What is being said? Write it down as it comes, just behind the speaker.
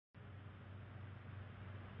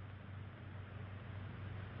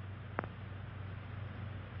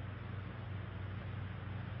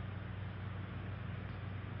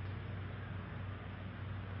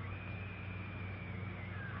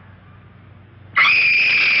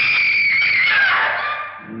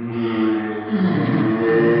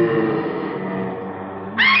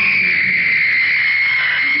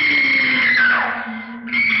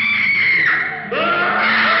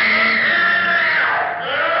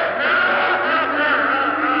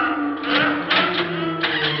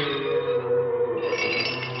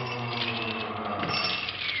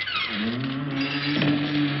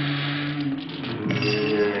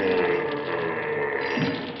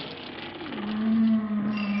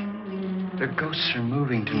The ghosts are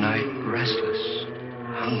moving tonight, restless,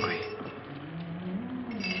 hungry.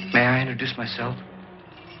 May I introduce myself?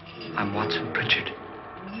 I'm Watson Pritchard.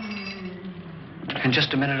 In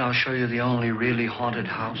just a minute, I'll show you the only really haunted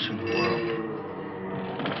house in the world.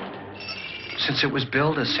 Since it was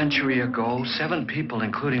built a century ago, 7 people,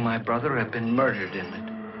 including my brother, have been murdered in it.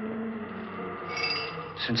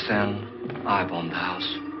 Since then, I've owned the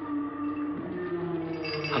house.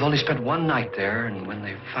 I've only spent 1 night there, and when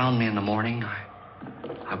they found me in the morning,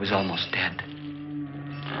 I was almost dead.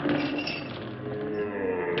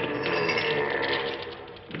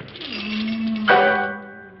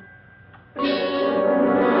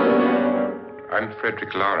 I'm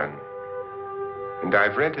Frederick Loren, and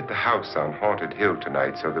I've rented the house on Haunted Hill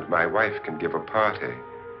tonight so that my wife can give a party.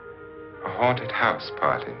 A haunted house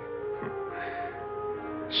party.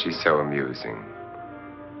 She's so amusing.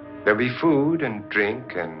 There'll be food and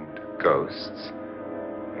drink and ghosts,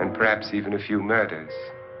 and perhaps even a few murders.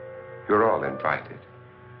 You're all invited.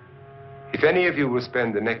 If any of you will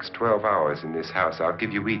spend the next 12 hours in this house, I'll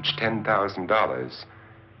give you each $10,000,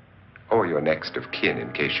 or your next of kin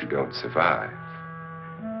in case you don't survive.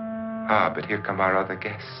 Ah, but here come our other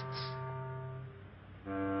guests.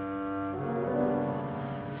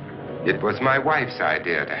 It was my wife's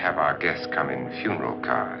idea to have our guests come in funeral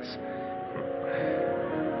cars.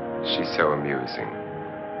 She's so amusing.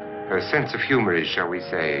 Her sense of humor is, shall we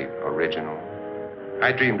say, original.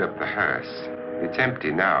 I dreamed up the hearse. It's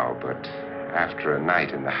empty now, but after a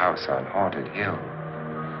night in the house on Haunted Hill,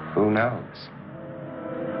 who knows?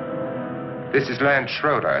 This is Lance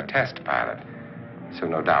Schroeder, a test pilot, so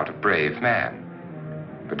no doubt a brave man.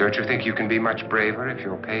 But don't you think you can be much braver if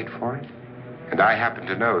you're paid for it? And I happen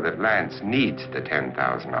to know that Lance needs the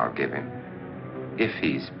 $10,000 I'll give him, if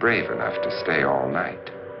he's brave enough to stay all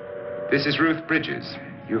night. This is Ruth Bridges.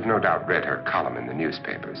 You've no doubt read her column in the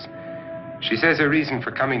newspapers. She says her reason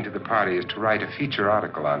for coming to the party is to write a feature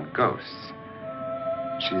article on ghosts.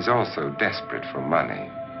 She's also desperate for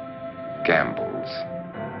money. Gambles.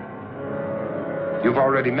 You've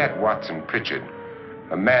already met Watson Pritchard,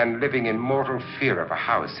 a man living in mortal fear of a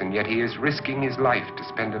house, and yet he is risking his life to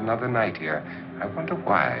spend another night here. I wonder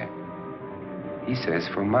why. He says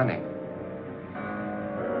for money.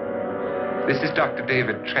 This is Dr.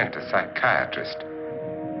 David Trent, a psychiatrist.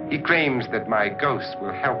 He claims that my ghost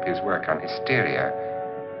will help his work on hysteria.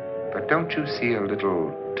 But don't you see a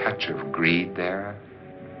little touch of greed there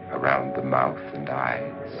around the mouth and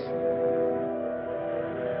eyes?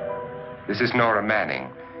 This is Nora Manning.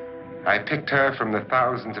 I picked her from the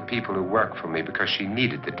thousands of people who work for me because she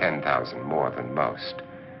needed the $10,000 more than most.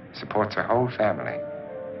 Supports her whole family.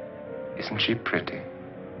 Isn't she pretty?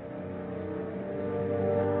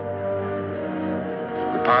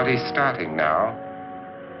 The party's starting now,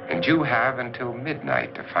 and you have until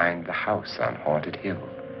midnight to find the house on Haunted Hill.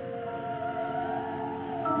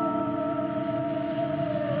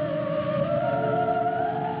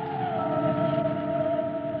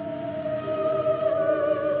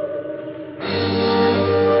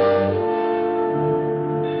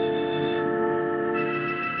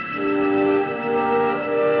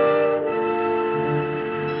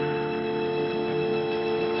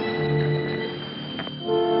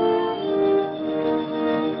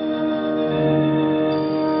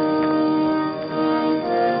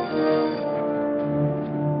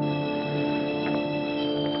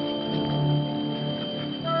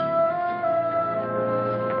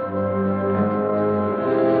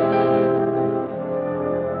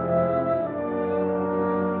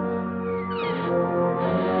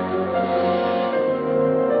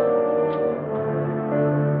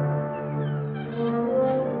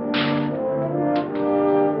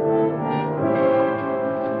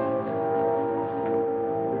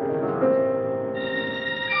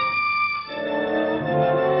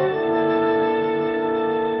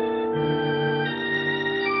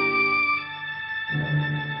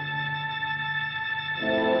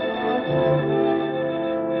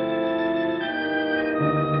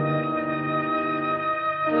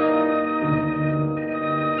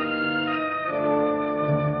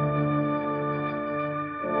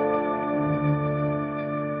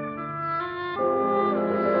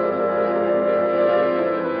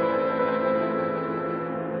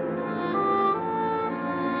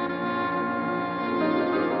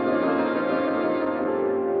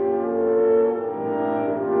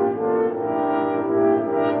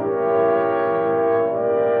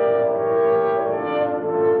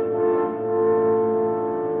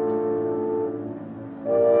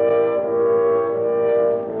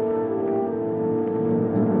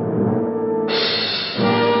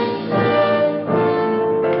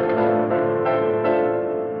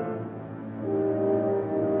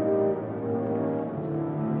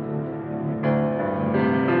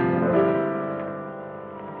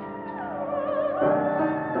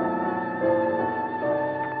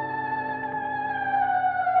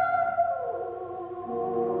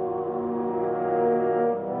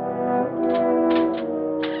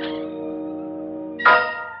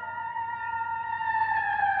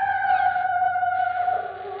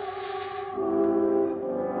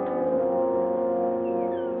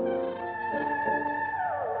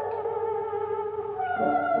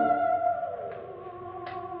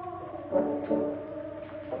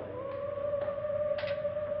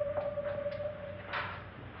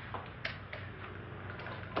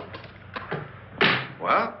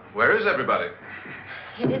 Well, where is everybody?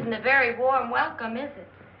 It isn't a very warm welcome, is it?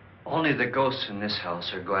 Only the ghosts in this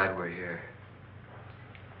house are glad we're here.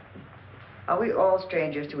 Are we all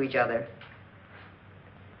strangers to each other?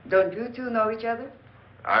 Don't you two know each other?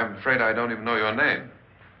 I'm afraid I don't even know your name.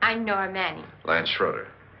 I'm Nora Manning. Lance Schroeder.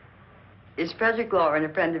 Is Frederick Loren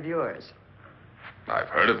a friend of yours? I've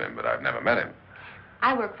heard of him, but I've never met him.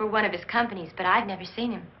 I work for one of his companies, but I've never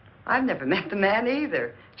seen him. I've never met the man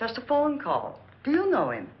either. Just a phone call. Do you know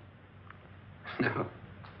him? No,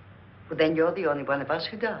 Well, then you're the only one of us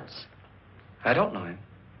who does. I don't know him.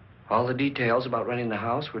 All the details about renting the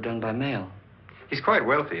house were done by mail. He's quite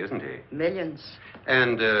wealthy, isn't he? Millions.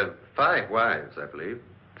 And 5 wives, I believe.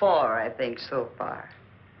 4, I think, so far.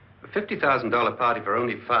 A $50,000 party for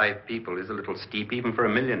only 5 people is a little steep, even for a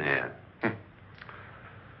millionaire.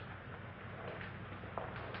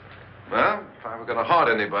 Well, if I were going to haunt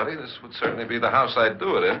anybody, this would certainly be the house I'd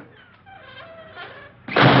do it in.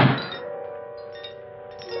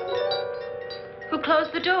 Who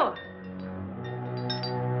closed the door?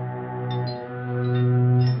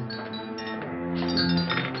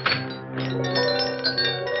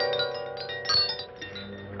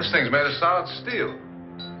 This thing's made of solid steel.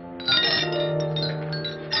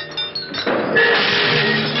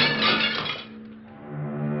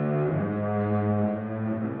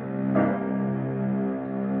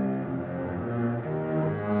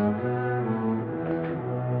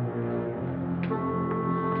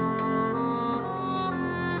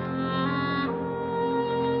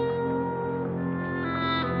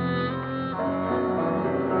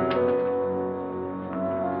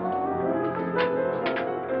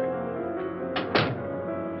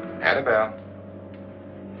 Annabelle.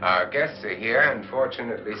 Our guests are here,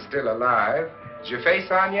 unfortunately still alive. Is your face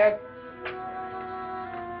on yet?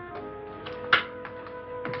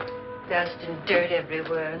 Dust and dirt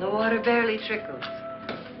everywhere, and the water barely trickles.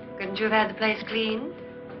 Couldn't you have had the place cleaned?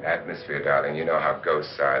 Atmosphere, darling. You know how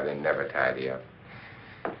ghosts are. They never tidy up.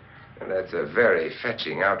 And that's a very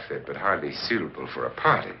fetching outfit, but hardly suitable for a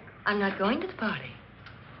party. I'm not going to the party.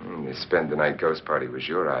 The spend-the-night ghost party was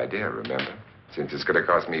your idea, remember? Since it's going to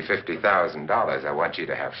cost me $50,000, I want you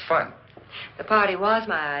to have fun. The party was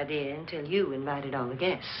my idea until you invited all the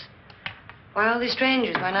guests. Why all these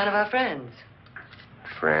strangers? Why none of our friends?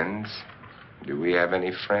 Friends? Do we have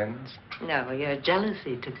any friends? No, your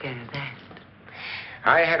jealousy took care of that.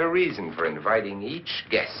 I had a reason for inviting each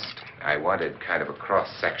guest. I wanted kind of a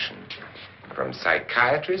cross-section. From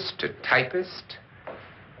psychiatrist to typist,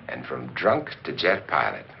 and from drunk to jet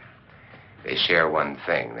pilot. They share one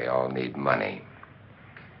thing. They all need money.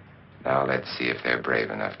 Now let's see if they're brave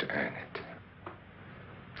enough to earn it.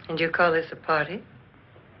 And you call this a party?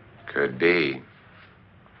 Could be.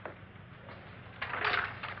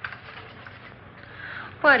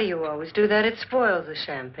 Why do you always do that? It spoils the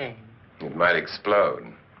champagne. It might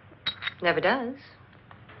explode. Never does.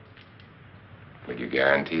 Would you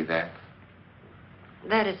guarantee that?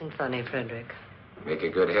 That isn't funny, Frederick. Make a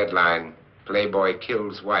good headline. Playboy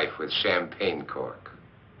kills wife with champagne cork.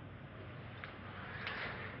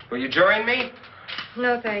 Will you join me?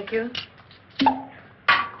 No, thank you.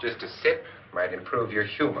 Just a sip might improve your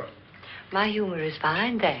humor. My humor is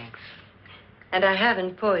fine, thanks. And I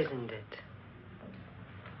haven't poisoned it.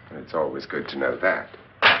 It's always good to know that.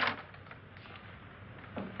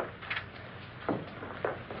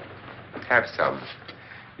 Have some.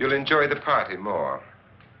 You'll enjoy the party more.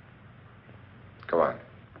 Go on.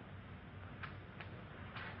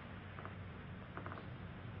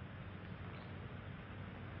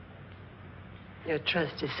 Your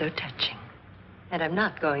trust is so touching. And I'm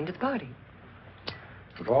not going to the party.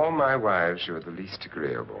 Of all my wives, you're the least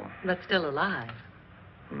agreeable. But still alive.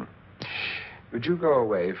 Would you go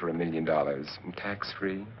away for $1 million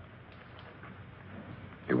tax-free?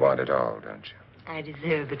 You want it all, don't you? I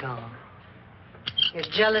deserve it all. Your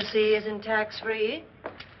jealousy isn't tax-free.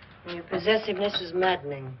 And your possessiveness is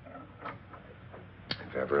maddening.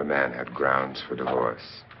 If ever a man had grounds for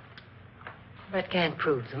divorce. But can't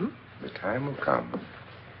prove them. The time will come.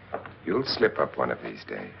 You'll slip up one of these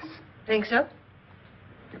days. Think so?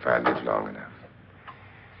 If I live long enough.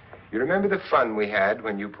 You remember the fun we had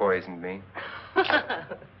when you poisoned me?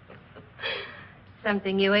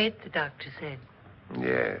 Something you ate, the doctor said.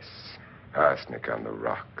 Yes. Arsenic on the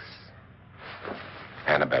rocks.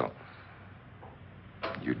 Annabelle,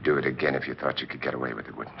 you'd do it again if you thought you could get away with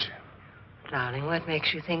it, wouldn't you? Darling, what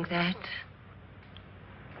makes you think that?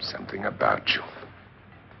 Something about you.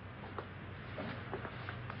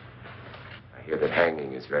 I hear that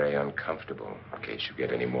hanging is very uncomfortable, in case you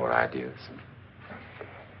get any more ideas.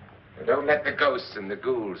 Now, don't let the ghosts and the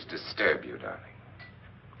ghouls disturb you, darling.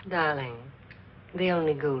 Darling, The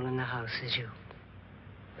only ghoul in the house is you.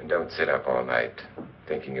 And don't sit up all night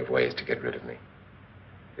thinking of ways to get rid of me.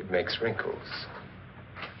 It makes wrinkles.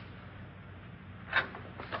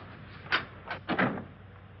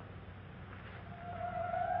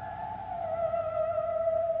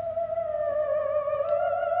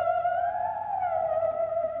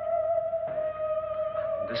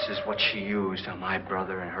 This is what she used on my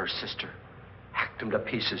brother and her sister. Hacked them to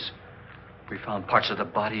pieces. We found parts of the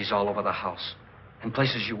bodies all over the house. In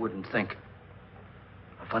places you wouldn't think.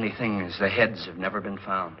 The funny thing is the heads have never been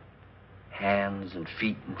found. Hands and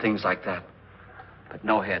feet and things like that. But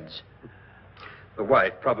no heads. The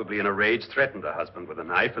wife, probably in a rage, threatened her husband with a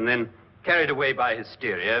knife and then, carried away by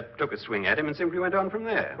hysteria, took a swing at him and simply went on from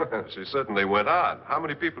there. Well, she certainly went on. How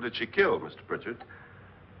many people did she kill, Mr. Pritchard?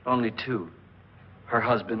 Only two. Her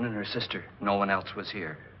husband and her sister. No one else was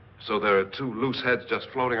here. So there are two loose heads just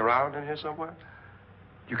floating around in here somewhere?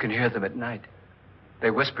 You can hear them at night. They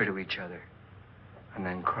whisper to each other and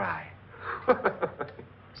then cry.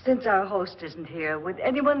 Since our host isn't here, would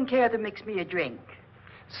anyone care to mix me a drink?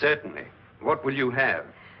 Certainly. What will you have?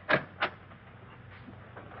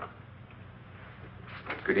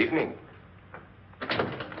 Good evening.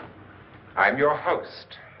 I'm your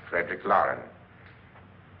host, Frederick Loren.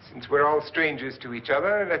 Since we're all strangers to each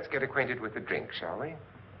other, let's get acquainted with a drink, shall we?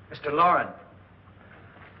 Mr. Loren,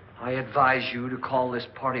 I advise you to call this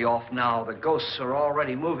party off now. The ghosts are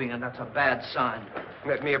already moving, and that's a bad sign.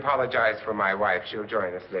 Let me apologize for my wife. She'll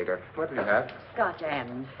join us later. What do you have? Scotch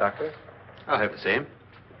and. Doctor? I'll have the same.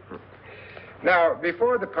 Now,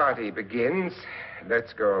 before the party begins,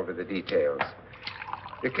 let's go over the details.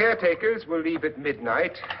 The caretakers will leave at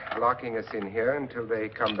midnight, locking us in here until they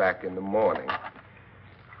come back in the morning.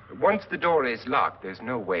 Once the door is locked, there's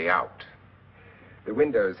no way out. The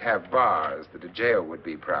windows have bars that a jail would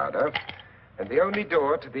be proud of, and the only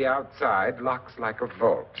door to the outside locks like a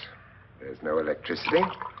vault. There's no electricity,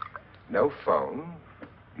 no phone,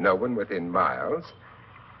 no one within miles,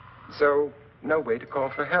 so no way to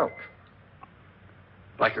call for help.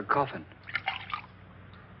 Like a coffin.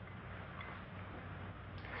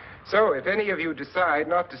 So if any of you decide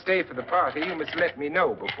not to stay for the party, you must let me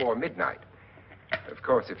know before midnight. Of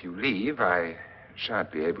course, if you leave, I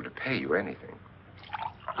shan't be able to pay you anything.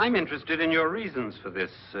 I'm interested in your reasons for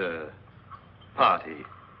this, party.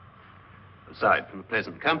 Aside from the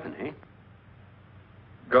pleasant company.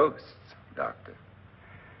 Ghosts, Doctor.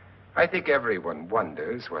 I think everyone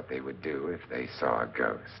wonders what they would do if they saw a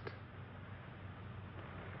ghost.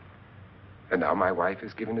 And now my wife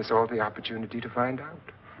has given us all the opportunity to find out.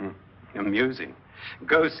 Amusing.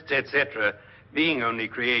 Ghosts, etc., being only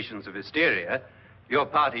creations of hysteria, your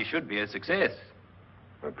party should be a success.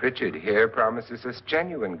 Well, Pritchard here promises us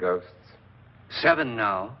genuine ghosts. 7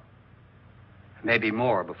 now. Maybe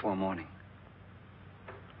more before morning.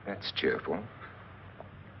 That's cheerful.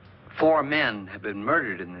 4 men have been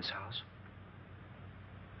murdered in this house.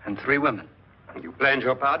 And 3 women. You planned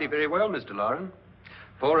your party very well, Mr. Loren.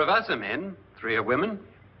 4 of us are men, 3 are women.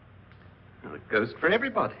 Well, a ghost for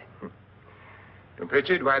everybody. Well,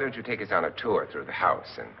 Pritchard, why don't you take us on a tour through the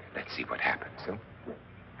house and let's see what happens, huh?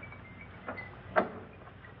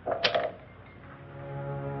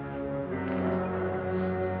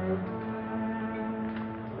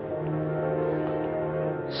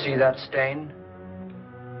 See that stain?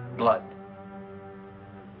 Blood.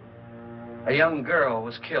 A young girl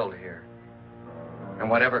was killed here. And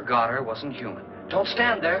whatever got her wasn't human. Don't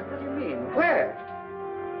stand there. What do you mean? Where?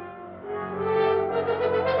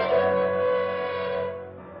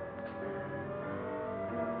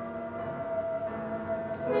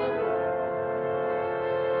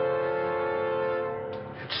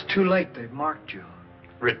 It's too late. They've marked you.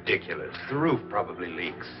 Ridiculous. The roof probably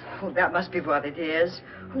leaks. Oh, that must be what it is.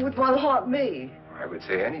 Who would want to haunt me? I would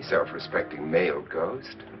say any self-respecting male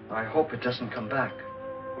ghost. I hope it doesn't come back.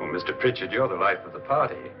 Well, Mr. Pritchard, you're the life of the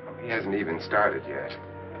party. He hasn't even started yet.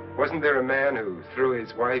 Wasn't there a man who threw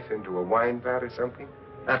his wife into a wine vat or something?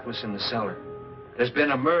 That was in the cellar. There's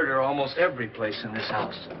been a murder almost every place in this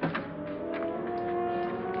house.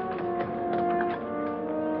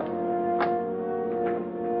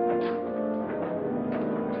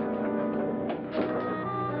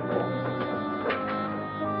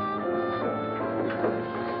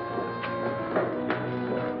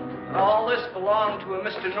 All this belonged to a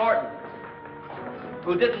Mr. Norton,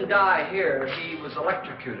 who didn't die here. He was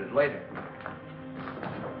electrocuted later.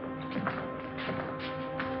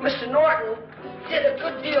 Mr. Norton did a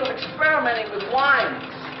good deal of experimenting with wines,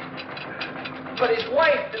 but his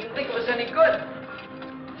wife didn't think it was any good.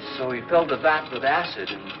 So he filled the vat with acid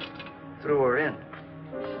and threw her in.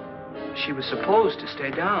 She was supposed to stay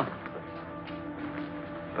down.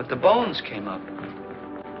 But the bones came up.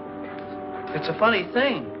 It's a funny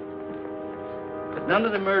thing. But none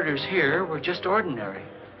of the murders here were just ordinary.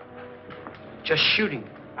 Just shooting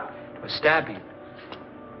or stabbing.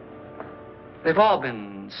 They've all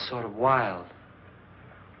been sort of wild,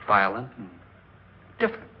 violent, and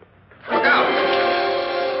different. Look out!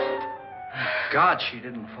 God, she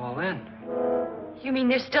didn't fall in. You mean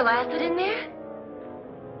there's still acid in there?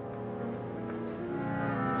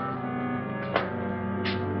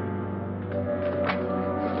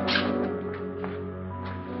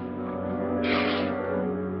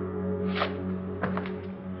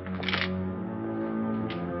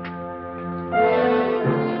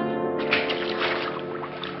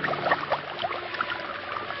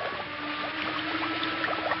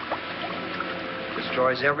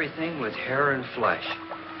 Destroys everything with hair and flesh.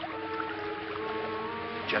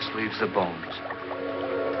 Just leaves the bones.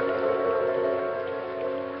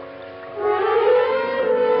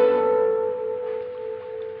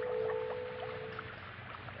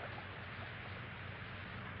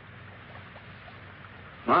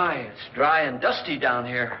 My, it's dry and dusty down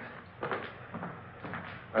here.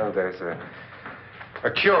 Well, there's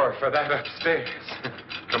a cure for that upstairs.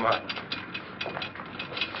 Come on.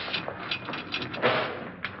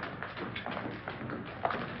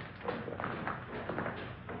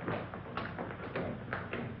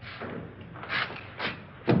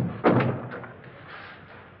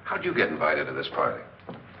 How'd you get invited to this party?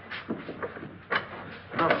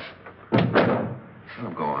 No. No,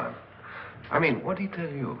 go on. I mean, what did he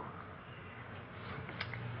tell you?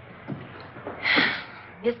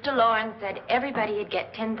 Mr. Loren said everybody'd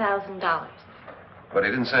get $10,000. But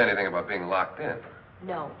he didn't say anything about being locked in.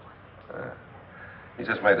 No. He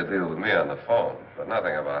just made the deal with me on the phone, but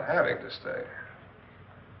nothing about having to stay.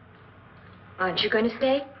 Aren't you going to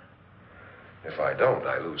stay? If I don't,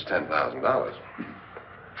 I lose $10,000.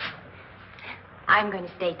 I'm going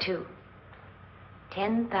to stay, too.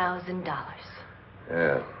 $10,000.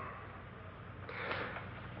 Yeah.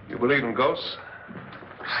 You believe in ghosts?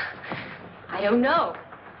 I don't know.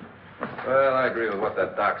 Well, I agree with what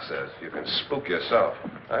that doc says. You can spook yourself.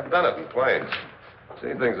 I've done it in planes.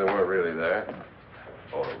 Seen things that weren't really there.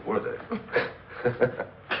 Or were they?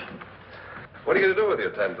 What are you going to do with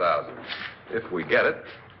your $10,000? If we get it.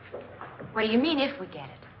 What do you mean, if we get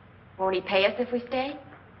it? Won't he pay us if we stay?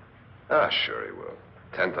 Ah, sure he will.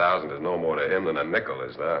 10,000 is no more to him than a nickel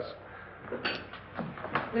is to us.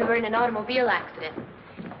 We were in an automobile accident.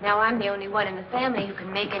 Now I'm the only one in the family who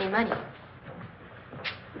can make any money.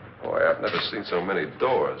 Boy, I've never seen so many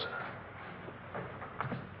doors.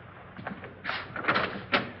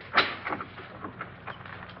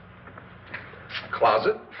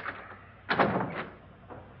 Closet?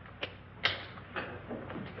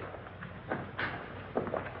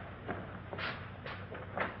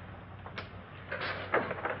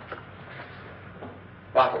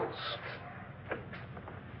 Bottles.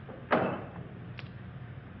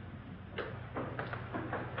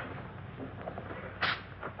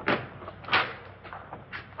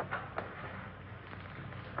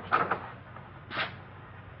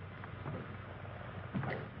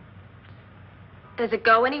 Does it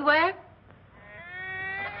go anywhere?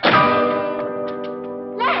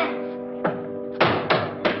 Lance!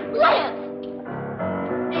 Lance!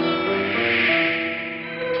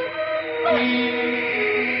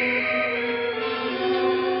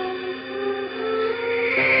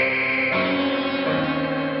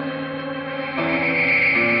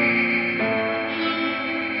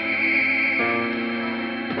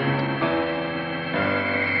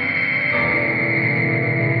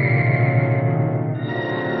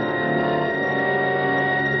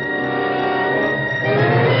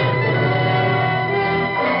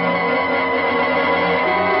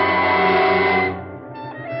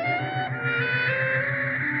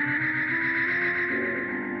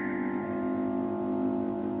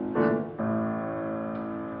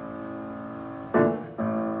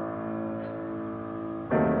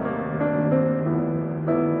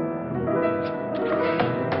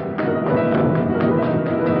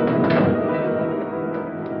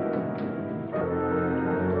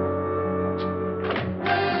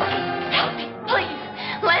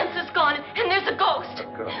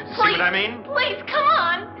 See what I mean? Please, come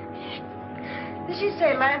on. Did she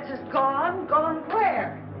say Lance is gone? Gone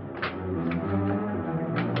where?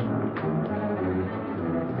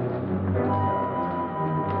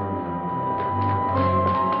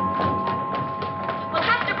 We'll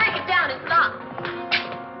have to break it down. It's locked.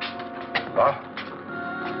 Huh?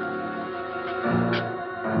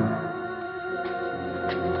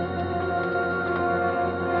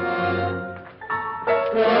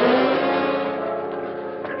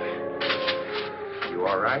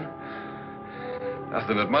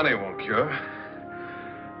 Nothing that money won't cure.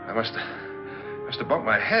 I must have bumped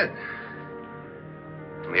my head.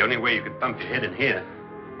 And the only way you could bump your head in here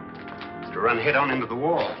is to run head on into the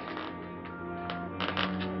wall.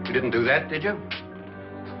 You didn't do that, did you?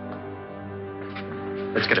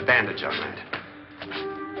 Let's get a bandage on that.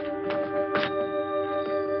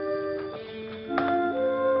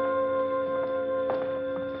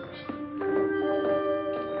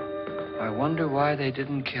 I wonder why they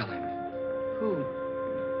didn't kill him. Who?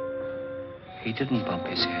 He didn't bump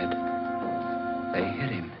his head. They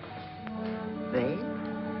hit him. They?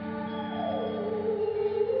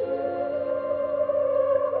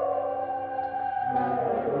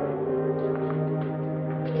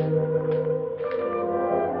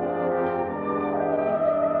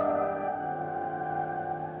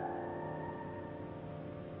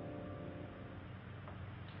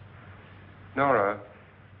 Nora,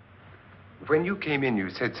 when you came in,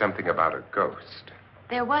 you said something about a ghost.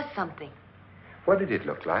 There was something. What did it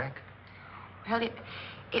look like? Well,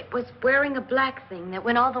 it was wearing a black thing that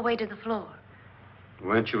went all the way to the floor.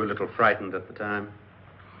 Weren't you a little frightened at the time?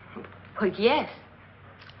 Well, yes.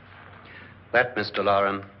 That, Mr.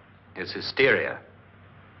 Loren, is hysteria.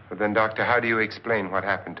 Well, then, Doctor, how do you explain what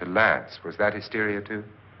happened to Lance? Was that hysteria, too?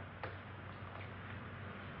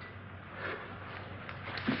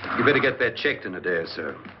 You better get that checked in a day or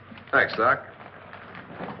so. Thanks, Doc.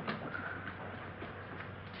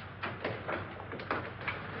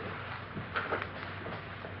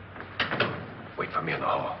 Wait for me in the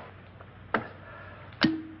hall.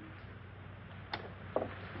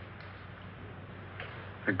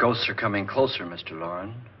 The ghosts are coming closer, Mr.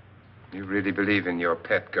 Loren. You really believe in your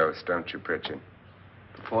pet ghost, don't you, Pritchard?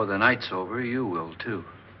 Before the night's over, you will, too.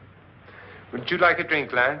 Would you like a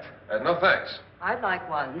drink, Lance? No, thanks. I'd like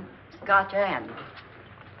one. Scotch and.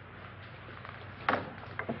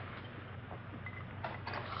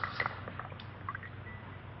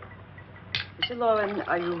 Mr. Loren,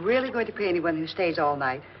 are you really going to pay anyone who stays all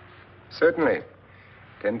night? Certainly.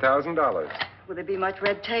 $10,000. Will there be much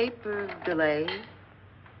red tape or delay?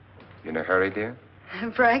 In a hurry, dear?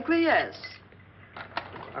 Frankly, yes.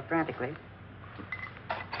 Or frantically.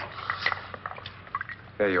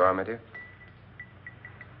 There you are, my dear.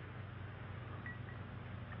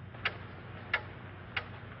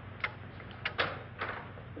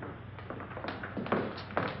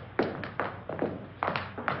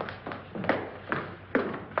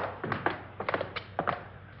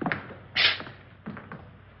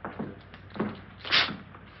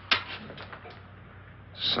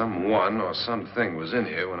 Someone or something was in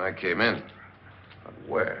here when I came in. But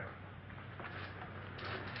where?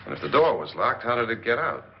 And if the door was locked, how did it get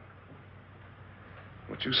out?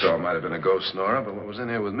 What you saw might have been a ghost, Nora, but what was in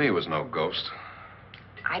here with me was no ghost.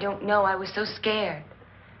 I don't know. I was so scared.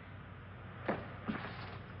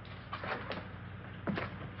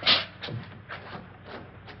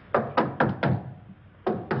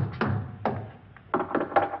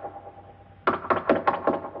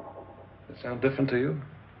 Does it sound different to you?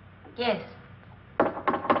 Yes.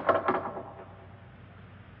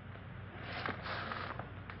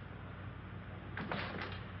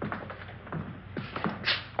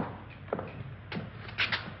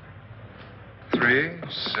 Three,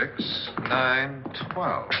 6, 9,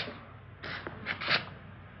 12.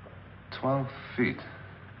 12 feet.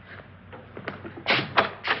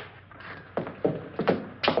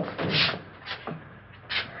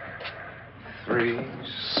 Three,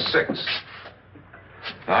 6.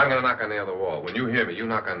 Now, I'm going to knock on the other wall. When you hear me, you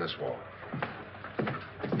knock on this wall.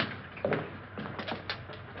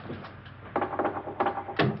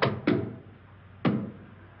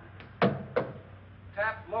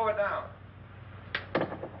 Tap lower down.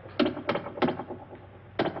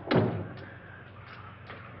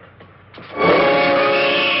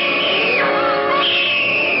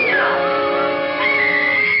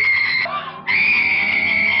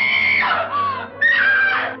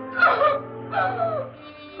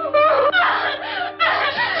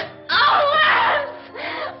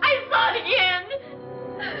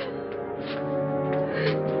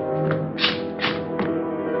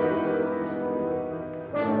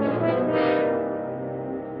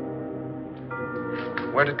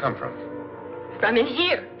 Where'd it come from? From in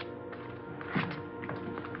here.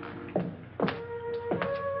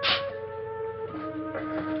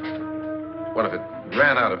 What if it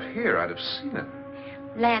ran out of here? I'd have seen it.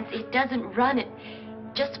 Lance, it doesn't run. It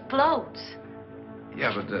just floats.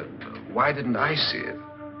 Yeah, but why didn't I see it?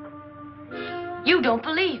 You don't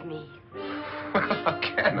believe me. Well, how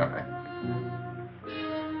can I?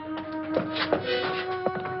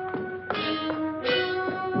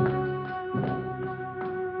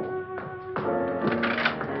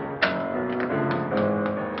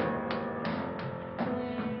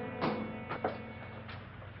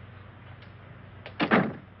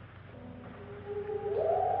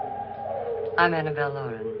 I'm Annabelle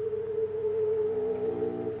Loren.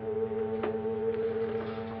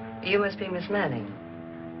 You must be Miss Manning.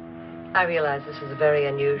 I realize this is a very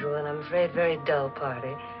unusual and, I'm afraid, very dull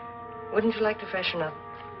party. Wouldn't you like to freshen up?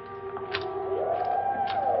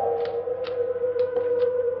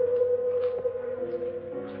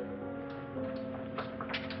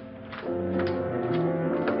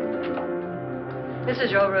 This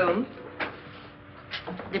is your room.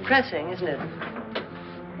 Depressing, isn't it?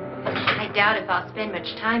 I doubt if I'll spend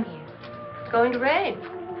much time here. It's going to rain.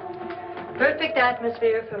 Perfect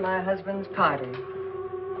atmosphere for my husband's party.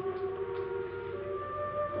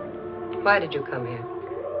 Why did you come here?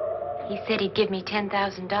 He said he'd give me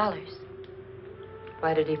 $10,000.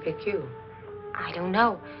 Why did he pick you? I don't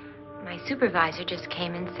know. My supervisor just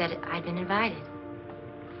came and said I'd been invited.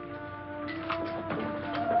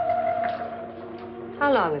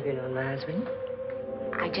 How long have you known my husband?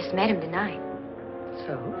 I just met him tonight.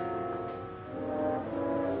 So?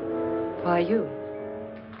 Why you?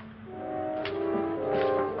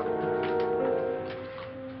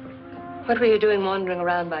 What were you doing wandering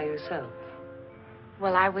around by yourself?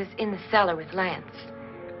 Well, I was in the cellar with Lance,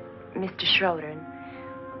 Mr. Schroeder, and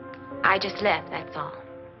I just left, that's all.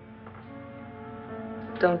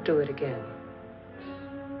 Don't do it again.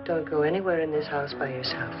 Don't go anywhere in this house by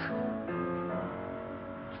yourself.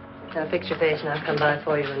 Now fix your face and I'll come by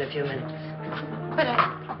for you in a few minutes. But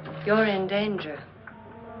You're in danger.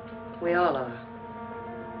 We all are.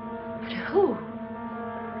 But who?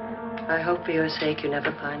 I hope for your sake you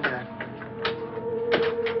never find out.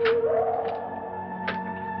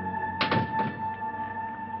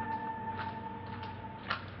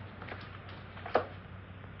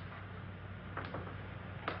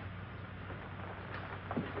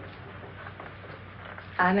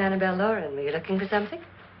 I'm Annabelle Loren. Were you looking for something?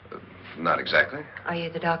 Not exactly. Are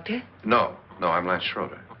you the doctor? No, I'm Lance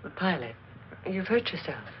Schroeder. The pilot. You've hurt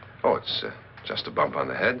yourself. Oh, it's just a bump on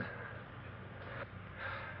the head.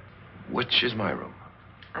 Which is my room?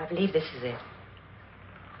 I believe this is it.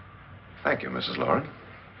 Thank you, Mrs. Loren.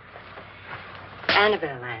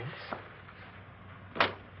 Annabelle, Lance.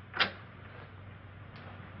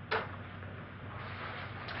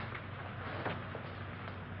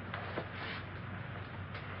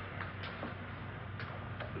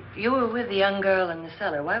 You were with the young girl in the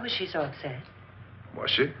cellar. Why was she so upset?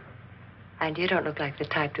 Was she? And you don't look like the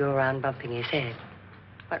type to go around bumping his head.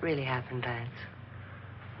 What really happened, Lance?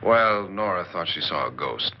 Well, Nora thought she saw a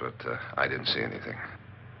ghost, but I didn't see anything.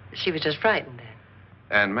 She was just frightened then.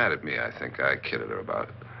 And mad at me, I think. I kidded her about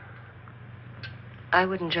it. I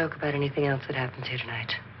wouldn't joke about anything else that happens here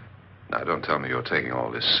tonight. Now, don't tell me you're taking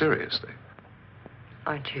all this seriously.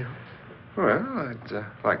 Aren't you? Well, I'd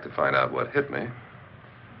like to find out what hit me.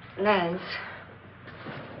 Lance.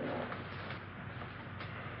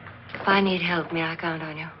 If I need help, may I count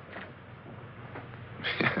on you?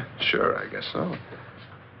 Yeah, sure, I guess so.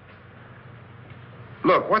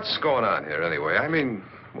 Look, what's going on here anyway? I mean,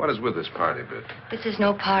 what is with this party bit? This is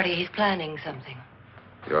no party. He's planning something.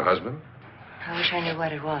 Your husband? I wish I knew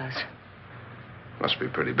what it was. Must be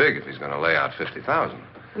pretty big if he's going to lay out 50,000.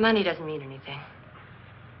 The money doesn't mean anything.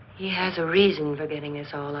 He has a reason for getting us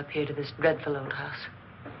all up here to this dreadful old house.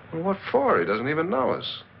 Well, what for? He doesn't even know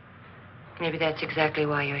us. Maybe that's exactly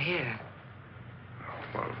why you're here.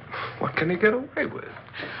 Well, what can he get away with?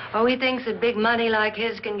 Oh, he thinks that big money like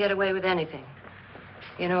his can get away with anything.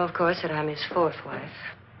 You know, of course, that I'm his fourth wife.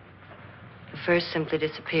 The first simply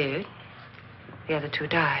disappeared. The other two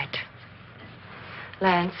died.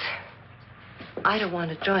 Lance, I don't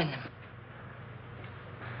want to join them.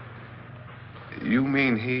 You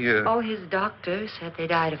mean he, Oh, his doctor said they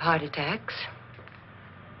died of heart attacks.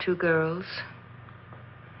 2 girls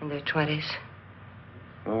in their 20s.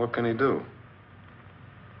 Well, what can he do?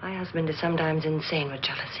 My husband is sometimes insane with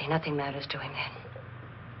jealousy. Nothing matters to him then.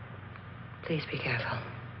 Please be careful.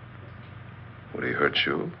 Would he hurt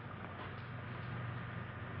you?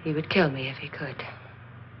 He would kill me if he could.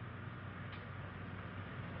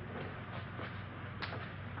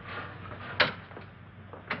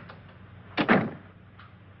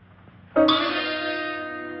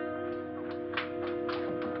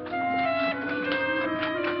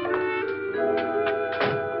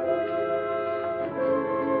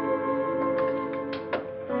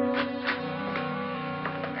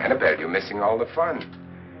 Annabelle, you're missing all the fun.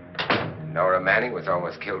 Nora Manning was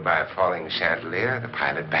almost killed by a falling chandelier. The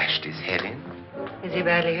pilot bashed his head in. Is he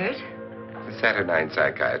badly hurt? The Saturnine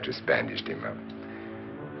psychiatrist bandaged him up.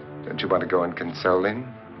 Don't you want to go and console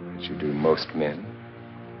him, as you do most men,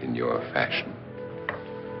 in your fashion?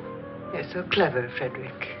 You're so clever,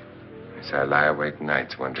 Frederick. Yes, I lie awake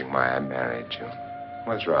nights wondering why I married you.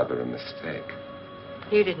 was rather a mistake.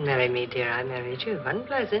 You didn't marry me, dear. I married you.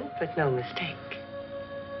 Unpleasant, but no mistake.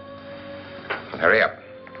 Hurry up.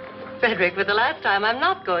 Frederick, for the last time, I'm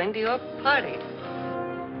not going to your party.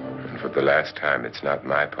 And for the last time, it's not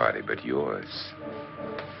my party, but yours.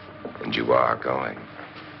 And you are going.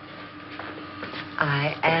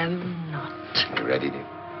 I am not. You ready, dear?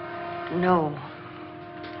 No.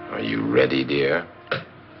 Are you ready, dear?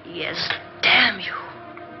 Yes, damn you.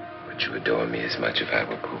 Would you adore me as much if I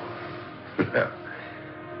were poor? No.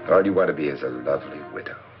 All you want to be is a lovely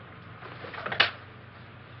widow.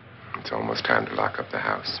 It's almost time to lock up the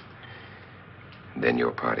house. Then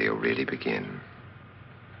your party will really begin.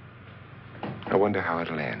 I wonder how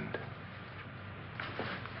it'll end.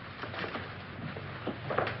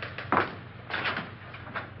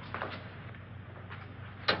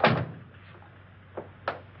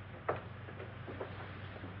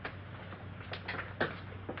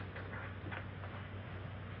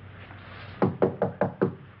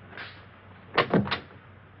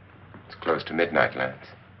 It's close to midnight, Lance.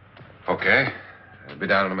 Okay. I'll be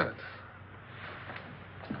down in a minute.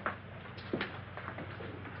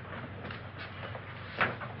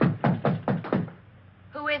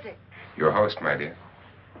 Who is it? Your host, my dear.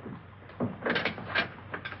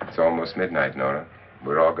 It's almost midnight, Nora.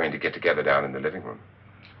 We're all going to get together down in the living room.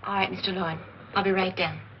 All right, Mr. Loren. I'll be right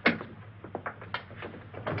down.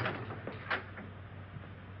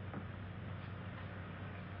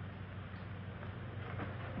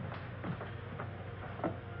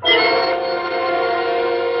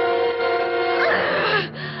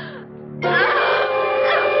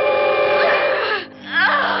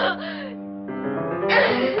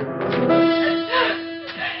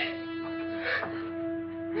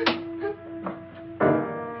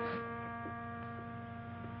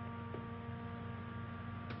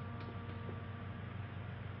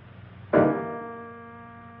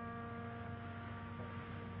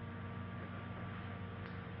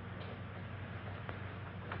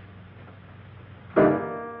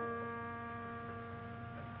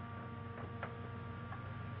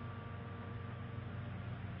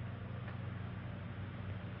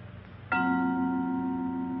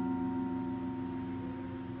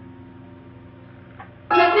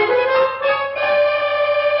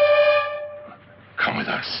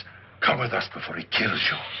 Come with us before he kills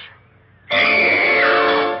you.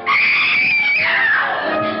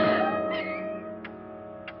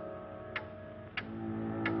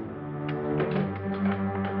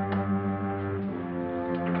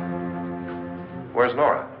 Where's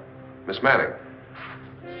Nora? Miss Manning.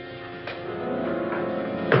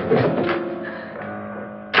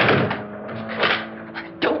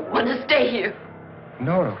 I don't want to stay here.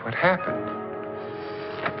 Nora, what happened?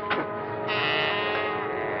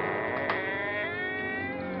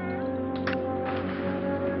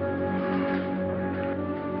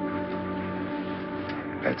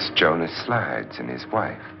 That's Jonas Slides and his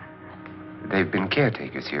wife. They've been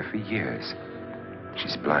caretakers here for years.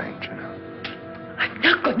 She's blind, you know. I'm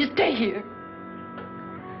not going to stay here.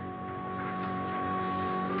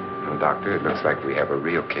 Well, Doctor, it looks like we have a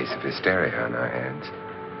real case of hysteria on our hands.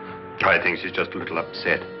 I think she's just a little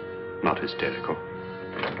upset, not hysterical.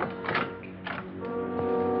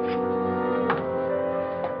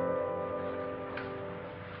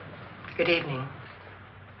 Good evening.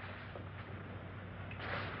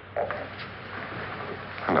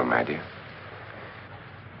 Hello, my dear.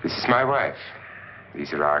 This is my wife.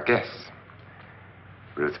 These are our guests.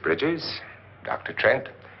 Ruth Bridges, Dr. Trent.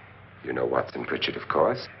 You know Watson Pritchard, of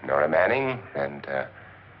course. Nora Manning, and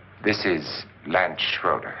this is Lance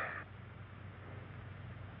Schroeder.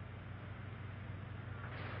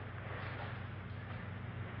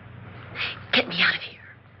 Get me out of here.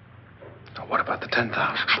 Now, what about the 10,000?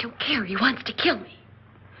 I don't care. He wants to kill me.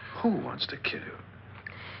 Who wants to kill you?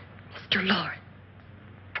 Mr. Loren.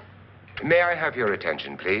 May I have your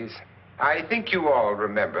attention, please? I think you all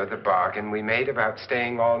remember the bargain we made about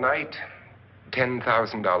staying all night.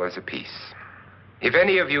 $10,000 apiece. If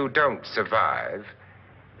any of you don't survive,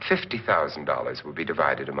 $50,000 will be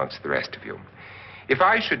divided amongst the rest of you. If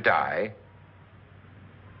I should die,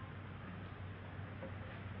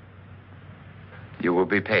 you will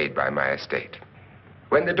be paid by my estate.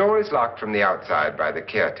 When the door is locked from the outside by the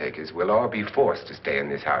caretakers, we'll all be forced to stay in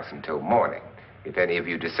this house until morning. If any of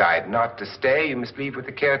you decide not to stay, you must leave with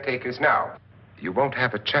the caretakers now. You won't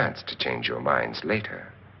have a chance to change your minds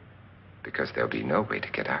later, because there'll be no way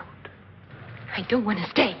to get out. I don't want to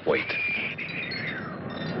stay. Wait.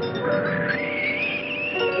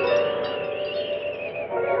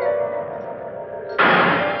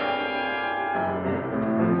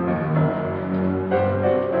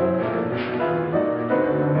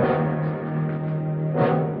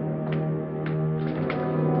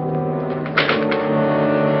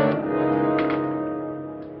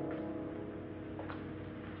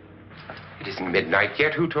 midnight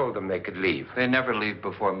yet? Who told them they could leave? They never leave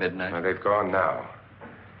before midnight. Well, they've gone now.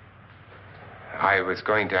 I was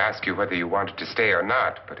going to ask you whether you wanted to stay or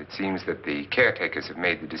not, but it seems that the caretakers have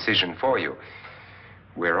made the decision for you.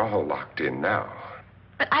 We're all locked in now.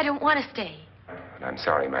 But I don't want to stay. And I'm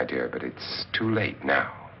sorry, my dear, but it's too late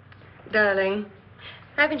now. Darling,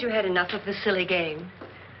 haven't you had enough of the silly game?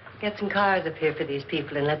 Get some cars up here for these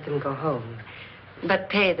people and let them go home. But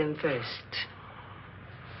pay them first.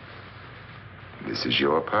 This is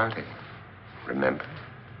your party, remember?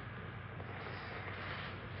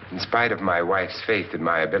 In spite of my wife's faith in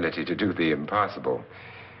my ability to do the impossible,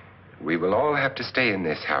 we will all have to stay in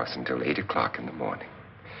this house until 8 o'clock in the morning.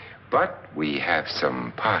 But we have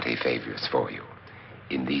some party favors for you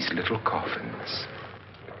in these little coffins.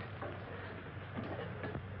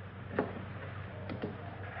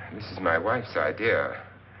 This is my wife's idea.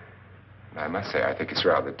 I must say, I think it's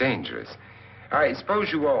rather dangerous. I suppose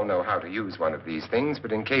you all know how to use one of these things,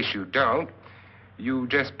 but in case you don't, you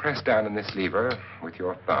just press down on this lever with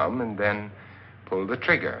your thumb and then pull the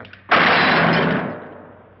trigger.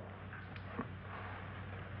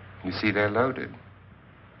 You see, they're loaded.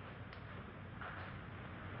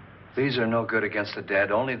 These are no good against the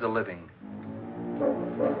dead, only the living.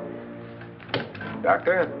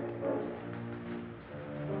 Doctor?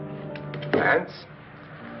 Lance?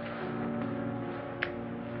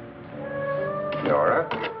 Nora?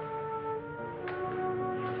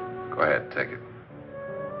 Go ahead, take it.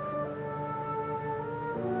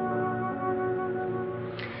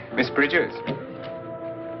 Miss Bridges?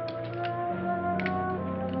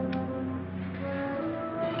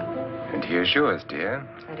 And here's yours, dear.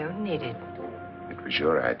 I don't need it. It was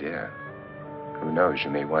your idea. Who knows, you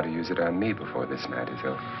may want to use it on me before this night is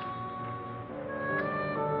over.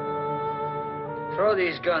 Throw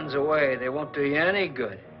these guns away. They won't do you any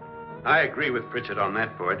good. I agree with Pritchard on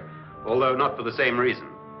that point, although not for the same reason.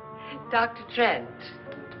 Dr. Trent,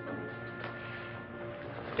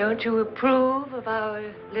 don't you approve of our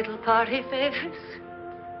little party favors?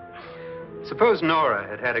 Suppose Nora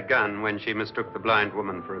had had a gun when she mistook the blind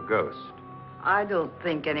woman for a ghost. I don't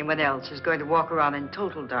think anyone else is going to walk around in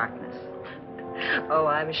total darkness. Oh,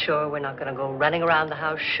 I'm sure we're not going to go running around the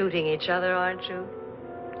house shooting each other, aren't you?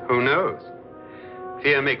 Who knows?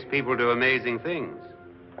 Fear makes people do amazing things.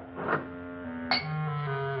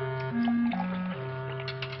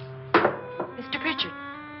 Mr. Pritchard,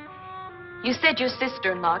 you said your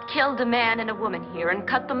sister-in-law killed a man and a woman here and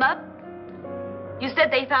cut them up? You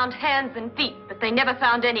said they found hands and feet, but they never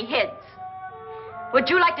found any heads. Would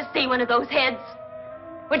you like to see one of those heads?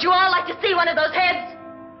 Would you all like to see one of those heads?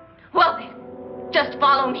 Well then, just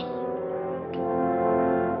follow me.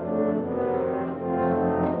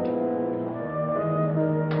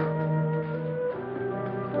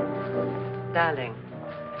 Darling,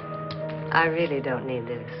 I really don't need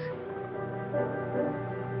this.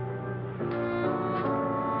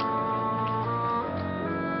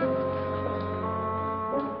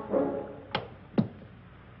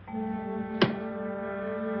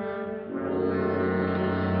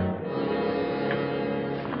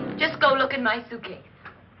 Just go look in my suitcase.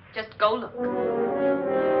 Just go look.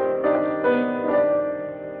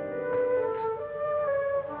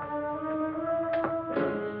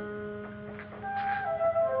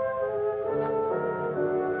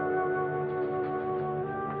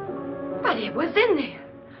 But it was in there.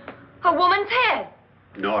 A woman's head.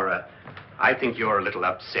 Nora, I think you're a little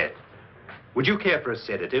upset. Would you care for a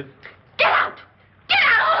sedative? Get out! Get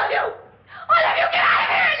out, all of you! All of you, get out of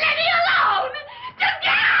here and leave me alone! Just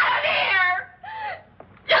get out of here!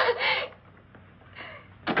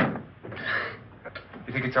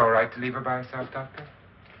 You think it's all right to leave her by herself, Doctor?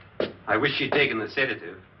 I wish she'd taken the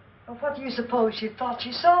sedative. Well, what do you suppose she thought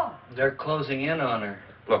she saw? They're closing in on her.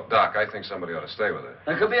 Look, Doc, I think somebody ought to stay with her.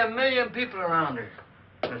 There could be 1 million people around her.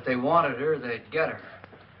 But if they wanted her, they'd get her.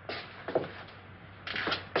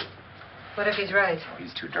 What if he's right?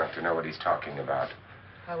 He's too drunk to know what he's talking about.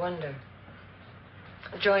 I wonder.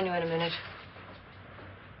 I'll join you in a minute.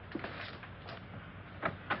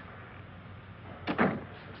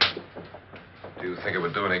 Do you think it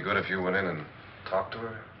would do any good if you went in and talked to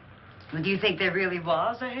her? Well, do you think there really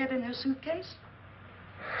was a head in her suitcase?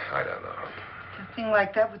 I don't know. A thing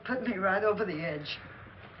like that would put me right over the edge.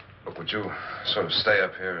 Look, would you sort of stay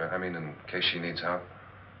up here, I mean, in case she needs help?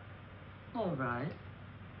 All right.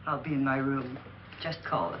 I'll be in my room. Just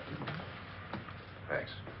call it.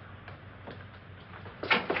 Thanks.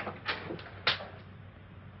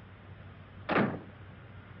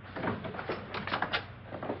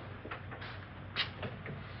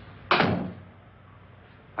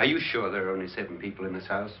 Are you sure there are only 7 people in this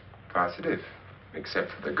house? Positive,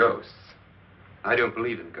 except for the ghosts. I don't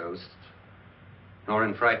believe in ghosts, nor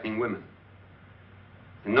in frightening women.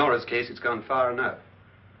 In Nora's case, it's gone far enough.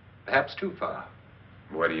 Perhaps too far.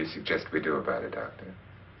 What do you suggest we do about it, Doctor?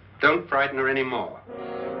 Don't frighten her anymore.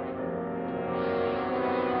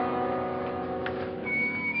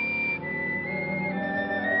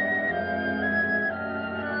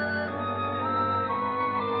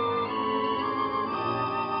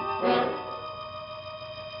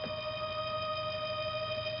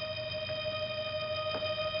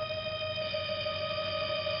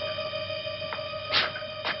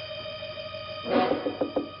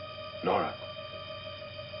 Nora?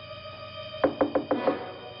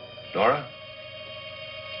 Nora?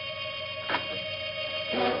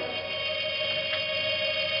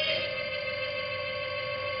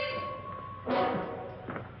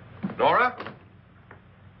 Nora?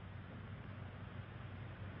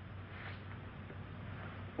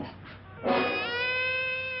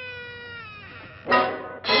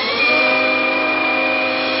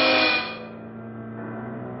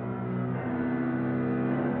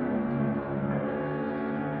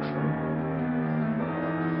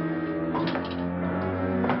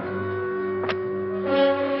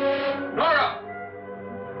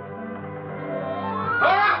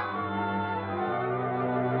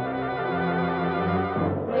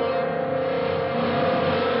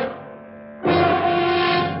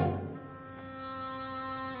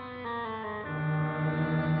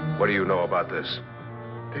 What do you know about this?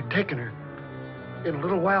 They've taken her. In a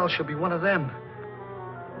little while, she'll be one of them.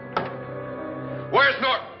 Where's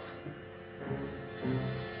Nora?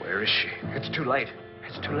 Where is she? It's too late.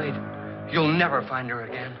 It's too late. You'll never find her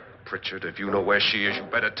again. Pritchard, if you know where she is, you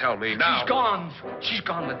better tell me now. She's gone. She's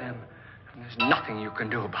gone with them. And there's nothing you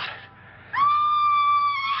can do about it.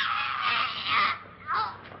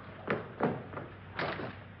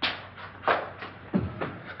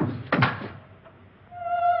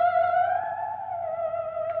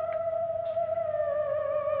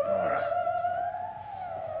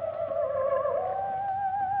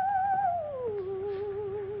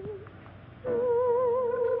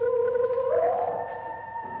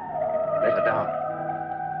 Let her down.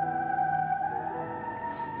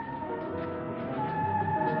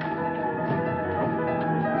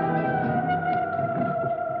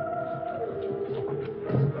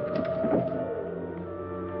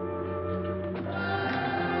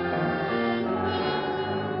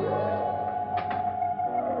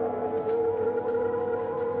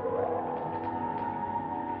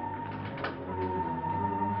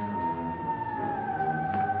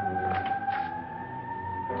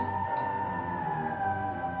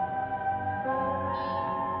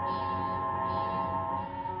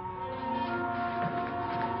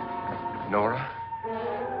 Nora?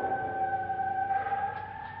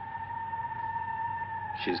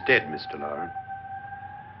 She's dead, Mr. Loren.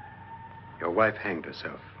 Your wife hanged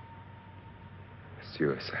herself.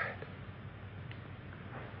 Suicide.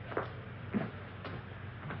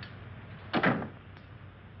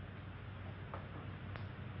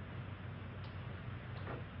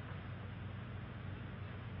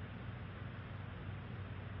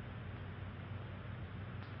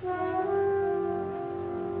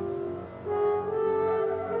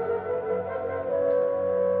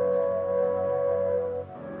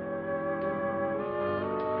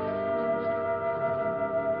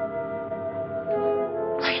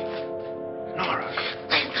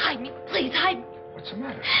 Please, hide me. What's the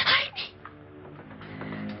matter? Hide me.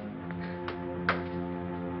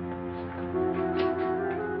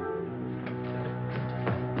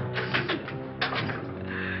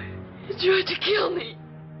 He tried to kill me.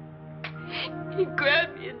 He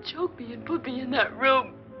grabbed me and choked me and put me in that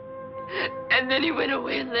room. And then he went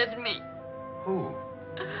away and left me. Who?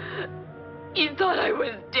 He thought I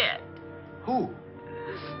was dead. Who?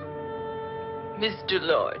 Mr.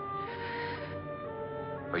 Lord.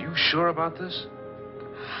 Are you sure about this?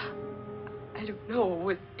 I don't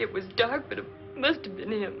know. It was dark, but it must have been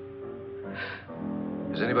him.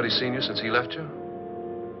 Has anybody seen you since he left you?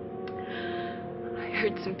 I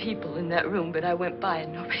heard some people in that room, but I went by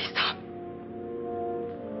and nobody saw me.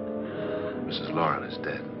 Mrs. Loren is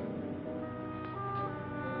dead.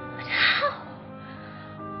 But how?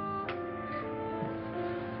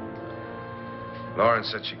 Loren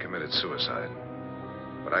said she committed suicide,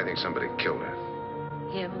 but I think somebody killed her.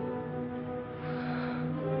 Him.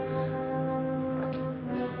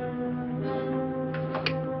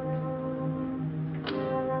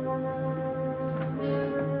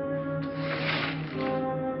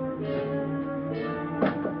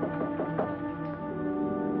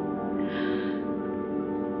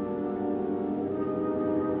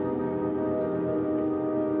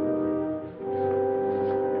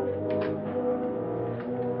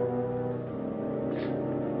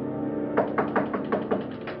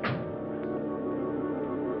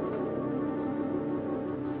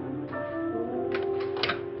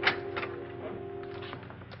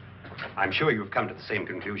 I'm sure you've come to the same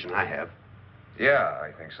conclusion I have. Yeah,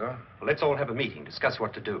 I think so. Well, let's all have a meeting, discuss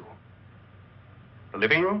what to do. The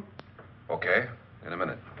living room? Okay, in a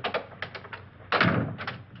minute.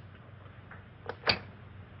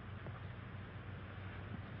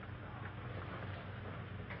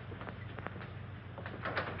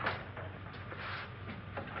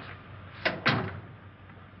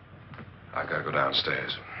 I gotta go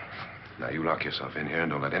downstairs. Now, you lock yourself in here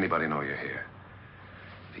and don't let anybody know you're here.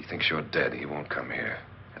 If he thinks you're dead, he won't come here.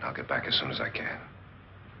 And I'll get back as soon as I can.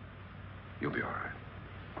 You'll be all right.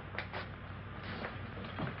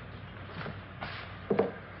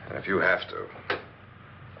 And if you have to,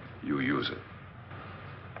 you use it.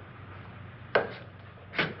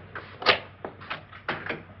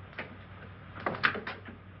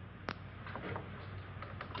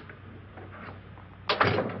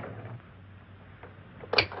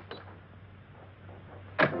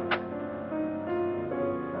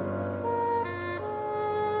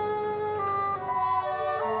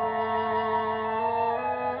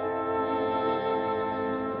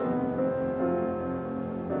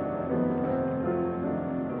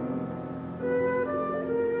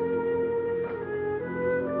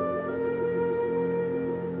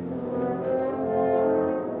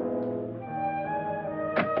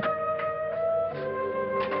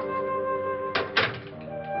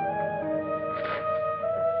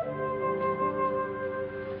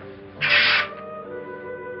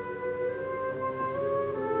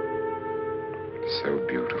 So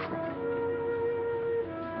beautiful.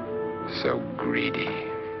 So greedy.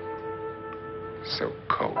 So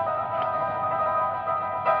cold.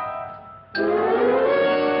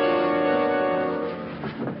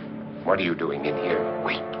 What are you doing in here?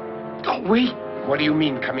 Wait. Don't wait. What do you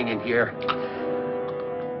mean coming in here?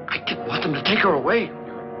 I didn't want them to take her away.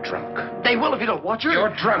 You're drunk. They will if you don't watch her.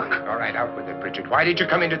 You're drunk. All right, out with it, Bridget. Why did you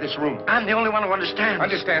come into this room? I'm the only one who understands.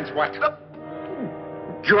 Understands what?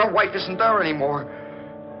 Your wife isn't there anymore.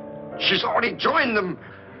 She's already joined them.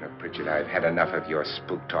 Look, Bridget, I've had enough of your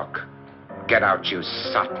spook talk. Get out, you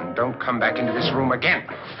sot, and don't come back into this room again.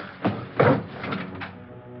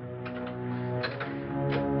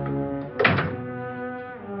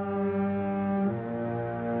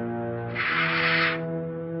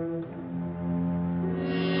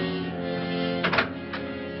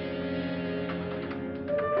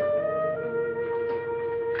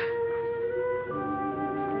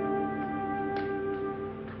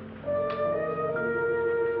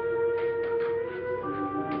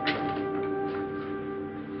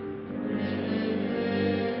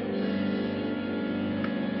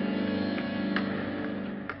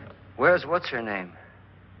 Where's what's-her-name?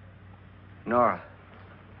 Nora.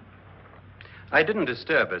 I didn't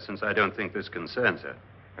disturb her since I don't think this concerns her.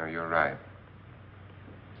 No, you're right.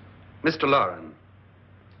 Mr. Loren,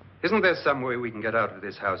 isn't there some way we can get out of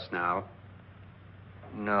this house now?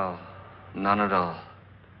 No, none at all.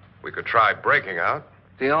 We could try breaking out.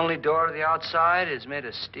 The only door to the outside is made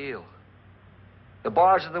of steel. The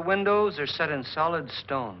bars of the windows are set in solid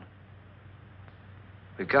stone.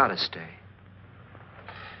 We gotta stay.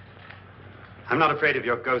 I'm not afraid of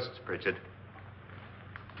your ghosts, Bridget.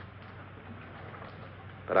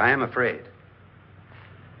 But I am afraid.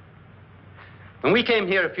 When we came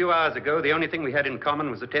here a few hours ago, the only thing we had in common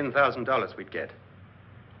was the $10,000 we'd get.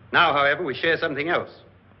 Now, however, we share something else.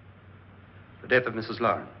 The death of Mrs.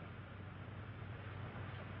 Loren.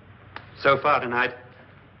 So far tonight,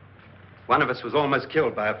 one of us was almost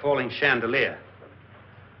killed by a falling chandelier.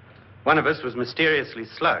 One of us was mysteriously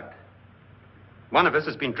slugged. One of us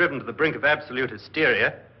has been driven to the brink of absolute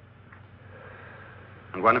hysteria.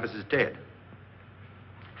 And one of us is dead.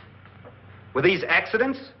 Were these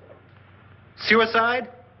accidents? Suicide?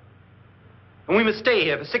 And we must stay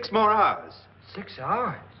here for 6 more hours. 6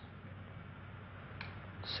 hours?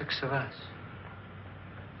 6 of us.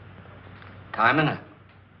 Time enough.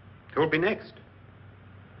 Who'll be next?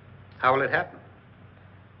 How will it happen?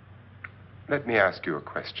 Let me ask you a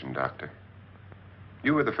question, Doctor.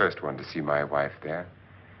 You were the first one to see my wife there.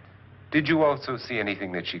 Did you also see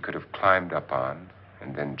anything that she could have climbed up on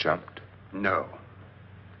and then jumped? No.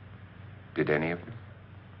 Did any of you?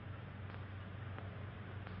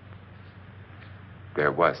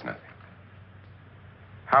 There was nothing.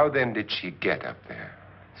 How then did she get up there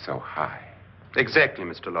so high? Exactly,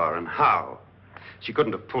 Mr. Loren. How? She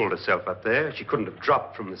couldn't have pulled herself up there. She couldn't have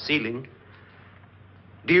dropped from the ceiling.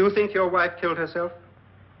 Do you think your wife killed herself?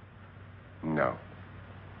 No.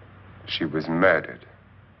 She was murdered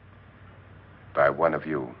by one of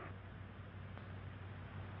you.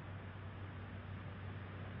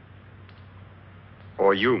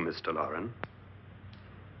 Or you, Mr. Loren.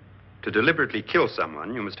 To deliberately kill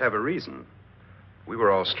someone, you must have a reason. We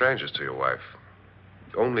were all strangers to your wife.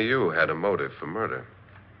 Only you had a motive for murder.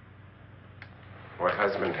 What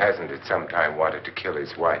husband hasn't at some time wanted to kill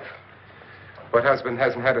his wife? What husband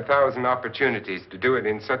hasn't had 1,000 opportunities to do it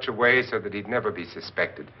in such a way so that he'd never be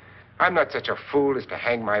suspected? I'm not such a fool as to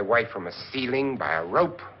hang my wife from a ceiling by a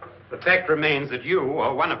rope. The fact remains that you,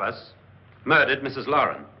 or one of us, murdered Mrs.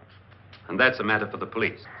 Loren. And that's a matter for the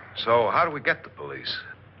police. So how do we get the police?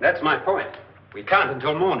 That's my point. We can't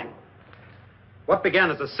until morning. What began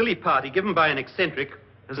as a silly party given by an eccentric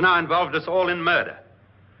has now involved us all in murder.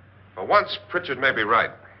 For once, Pritchard may be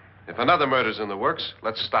right. If another murder's in the works,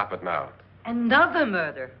 let's stop it now. Another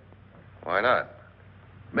murder? Why not?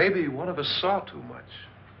 Maybe one of us saw too much.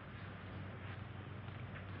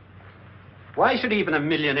 Why should even a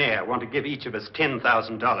millionaire want to give each of us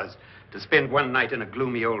 $10,000 to spend one night in a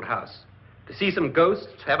gloomy old house? To see some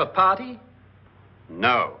ghosts, have a party?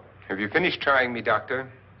 No. Have you finished trying me, Doctor?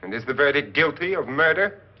 And is the verdict guilty of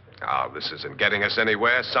murder? Oh, this isn't getting us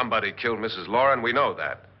anywhere. Somebody killed Mrs. Loren. We know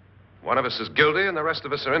that. One of us is guilty and the rest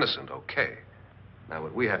of us are innocent. Okay. Now,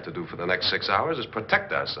 what we have to do for the next 6 hours is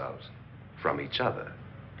protect ourselves from each other.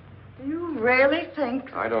 Do you really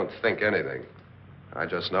think? I don't think anything. I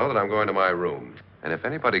just know that I'm going to my room. And if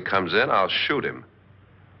anybody comes in, I'll shoot him.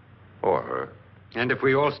 Or her. And if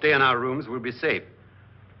we all stay in our rooms, we'll be safe.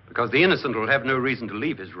 Because the innocent will have no reason to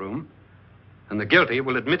leave his room. And the guilty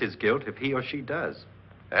will admit his guilt if he or she does.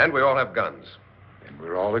 And we all have guns. And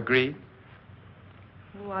we're all agreed?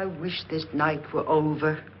 Oh, I wish this night were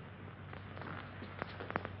over.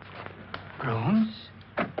 Rooms?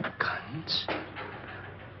 Guns?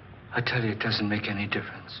 I tell you, it doesn't make any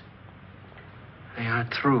difference. They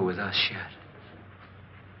aren't through with us yet.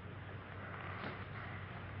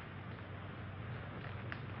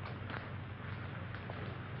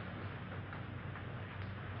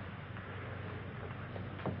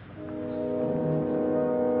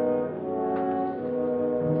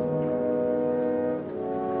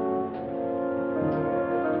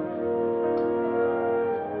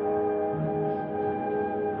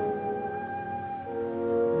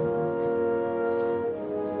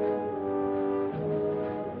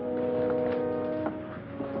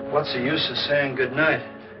 What's the use of saying good night?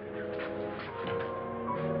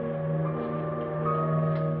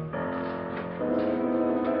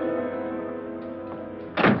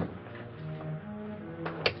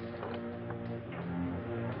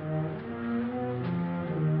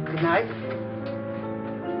 Good night.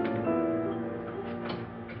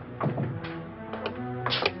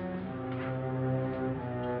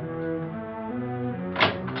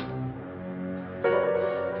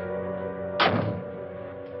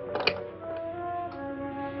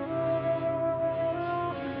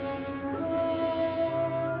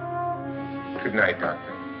 Good night, Doctor.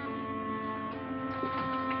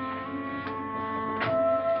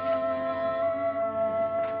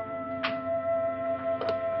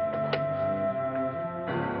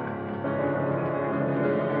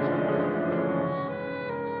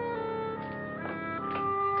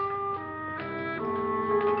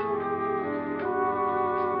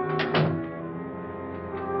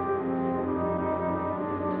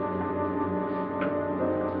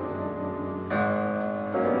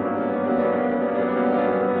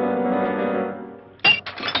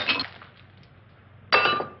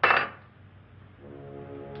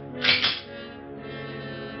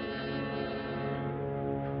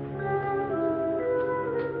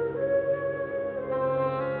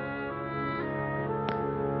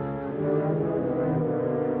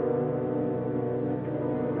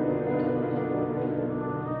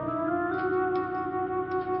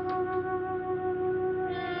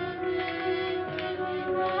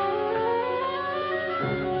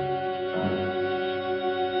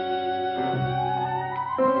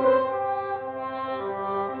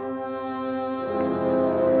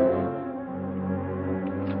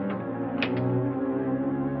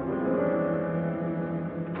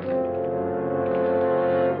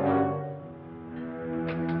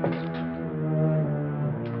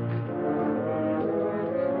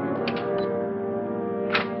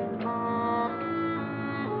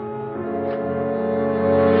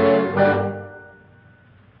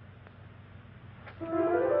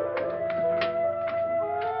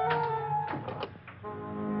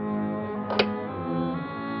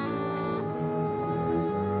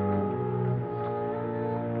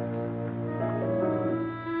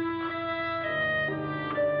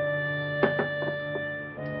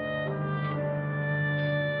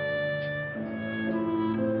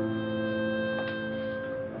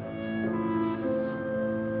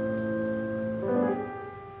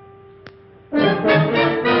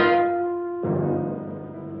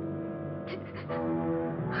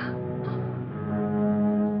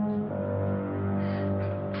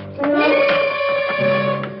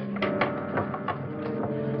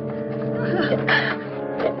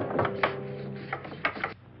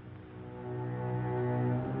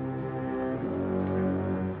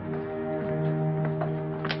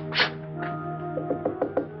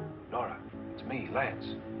 Lance.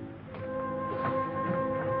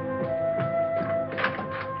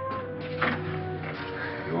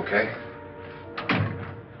 You okay?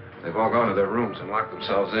 They've all gone to their rooms and locked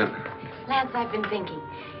themselves in. Lance, I've been thinking.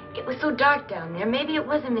 It was so dark down there. Maybe it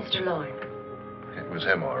wasn't Mr. Loren. It was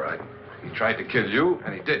him, all right. He tried to kill you,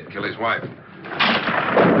 and he did kill his wife.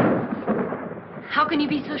 How can you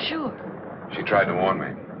be so sure? She tried to warn me,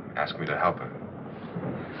 asked me to help her.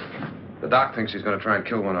 The doc thinks he's going to try and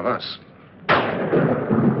kill one of us.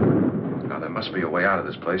 Now, there must be a way out of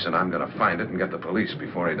this place, and I'm going to find it and get the police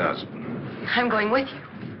before he does. I'm going with you.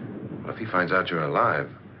 What if he finds out you're alive?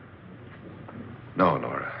 No,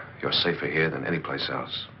 Nora. You're safer here than any place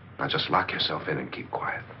else. Now, just lock yourself in and keep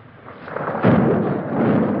quiet.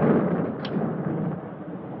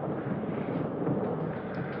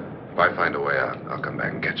 If I find a way out, I'll come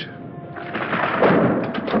back and get you.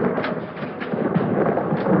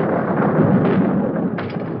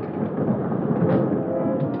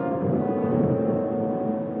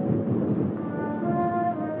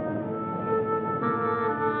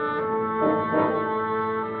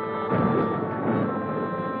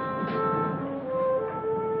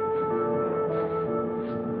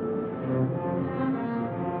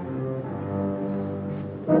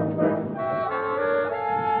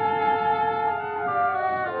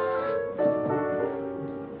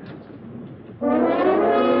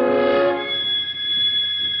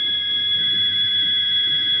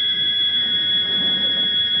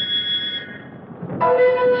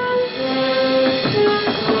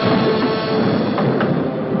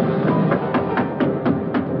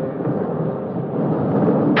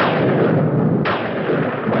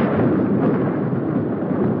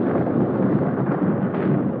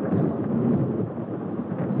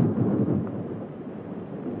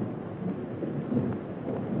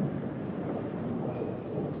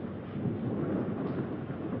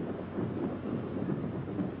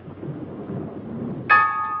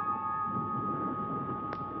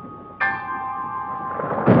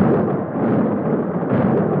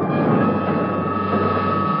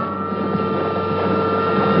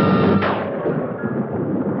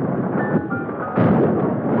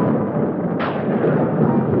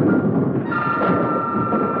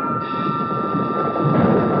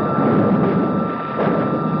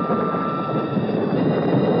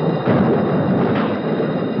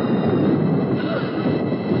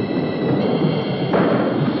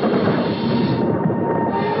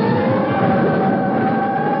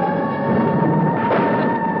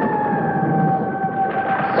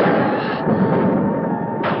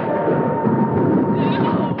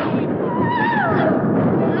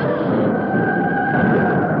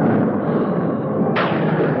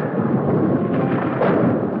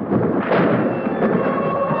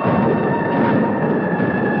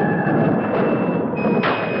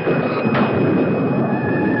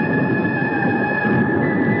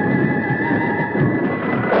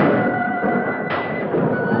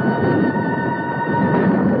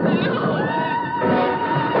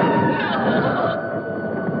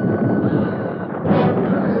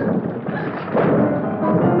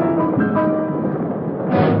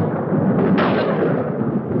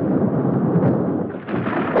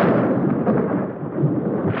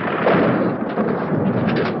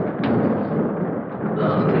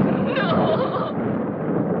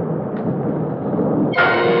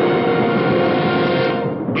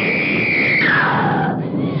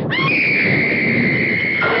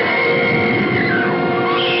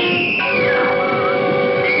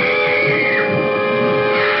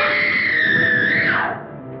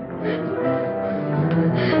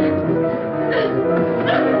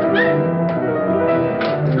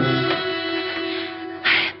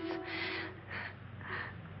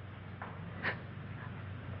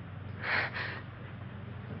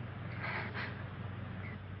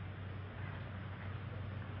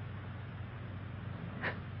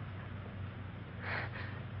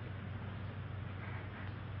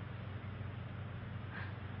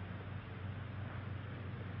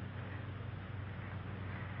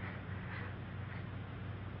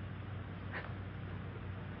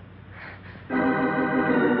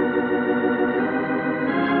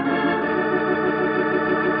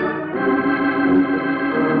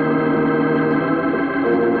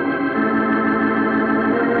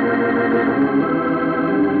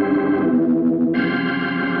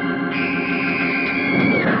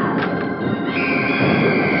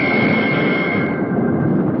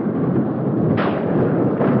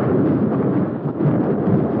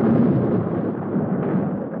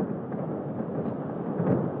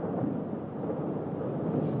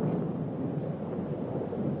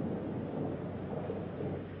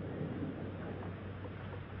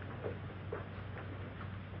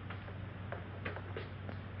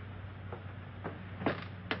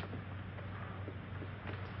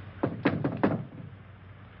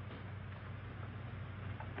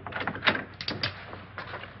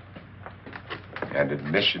 And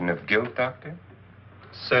admission of guilt, Doctor?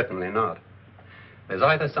 Certainly not. There's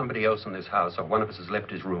either somebody else in this house or one of us has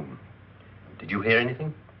left his room. Did you hear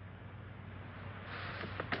anything?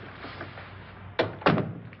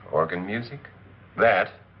 Organ music?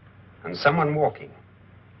 That, and someone walking.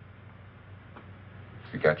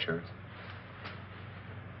 You got yours?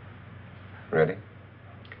 Ready?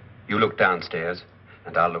 You look downstairs,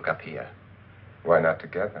 and I'll look up here. Why not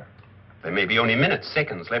together? There may be only minutes,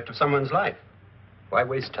 seconds left of someone's life. Why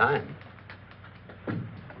waste time?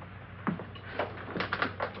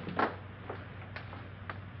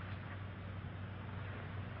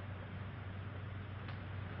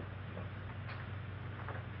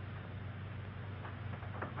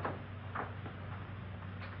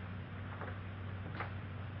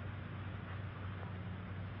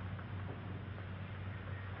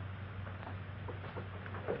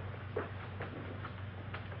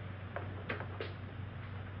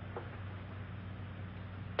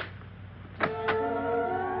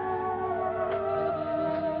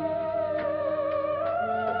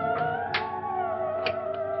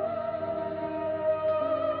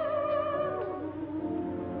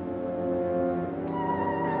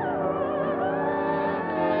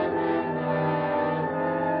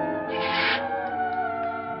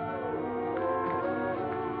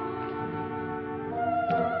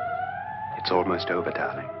 It's almost over,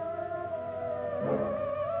 darling.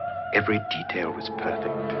 Every detail was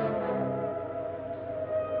perfect.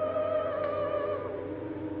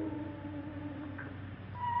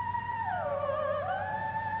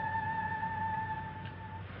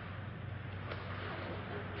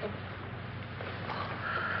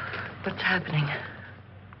 What's happening?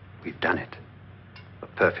 We've done it. A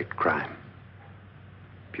perfect crime.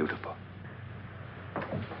 Beautiful.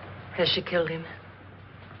 Has she killed him?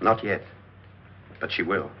 Not yet, but she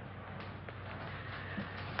will.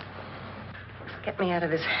 Get me out of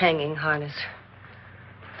this hanging harness.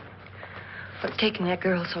 What's taking that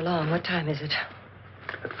girl so long? What time is it?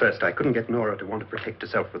 At first, I couldn't get Nora to want to protect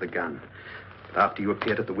herself with a gun. But after you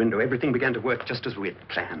appeared at the window, everything began to work just as we had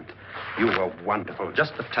planned. You were wonderful.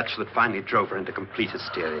 Just the touch that finally drove her into complete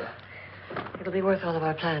hysteria. It'll be worth all of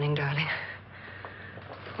our planning, darling.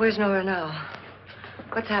 Where's Nora now?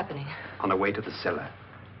 What's happening? On her way to the cellar.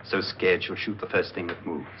 So scared she'll shoot the first thing that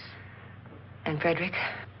moves. And Frederick?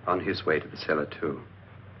 On his way to the cellar, too.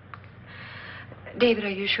 David, are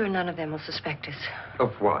you sure none of them will suspect us?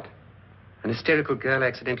 Of what? An hysterical girl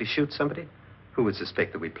accidentally shoots somebody? Who would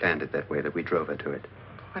suspect that we planned it that way, that we drove her to it?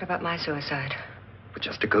 What about my suicide? But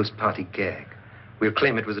just a ghost party gag. We'll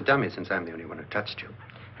claim it was a dummy since I'm the only one who touched you.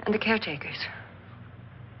 And the caretakers?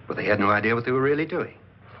 Well, they had no idea what they were really doing.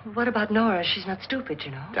 What about Nora? She's not stupid, you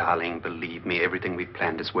know. Darling, believe me, everything we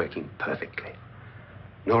planned is working perfectly.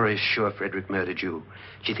 Nora is sure Frederick murdered you.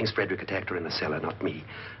 She thinks Frederick attacked her in the cellar, not me.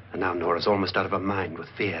 And now Nora's almost out of her mind with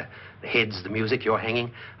fear. The heads, the music, you're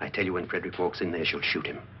hanging. I tell you, when Frederick walks in there, she'll shoot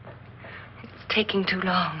him. It's taking too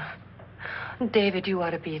long. David, you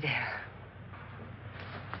ought to be there.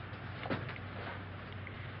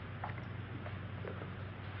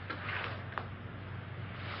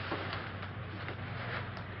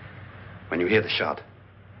 When you hear the shot,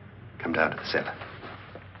 come down to the cellar.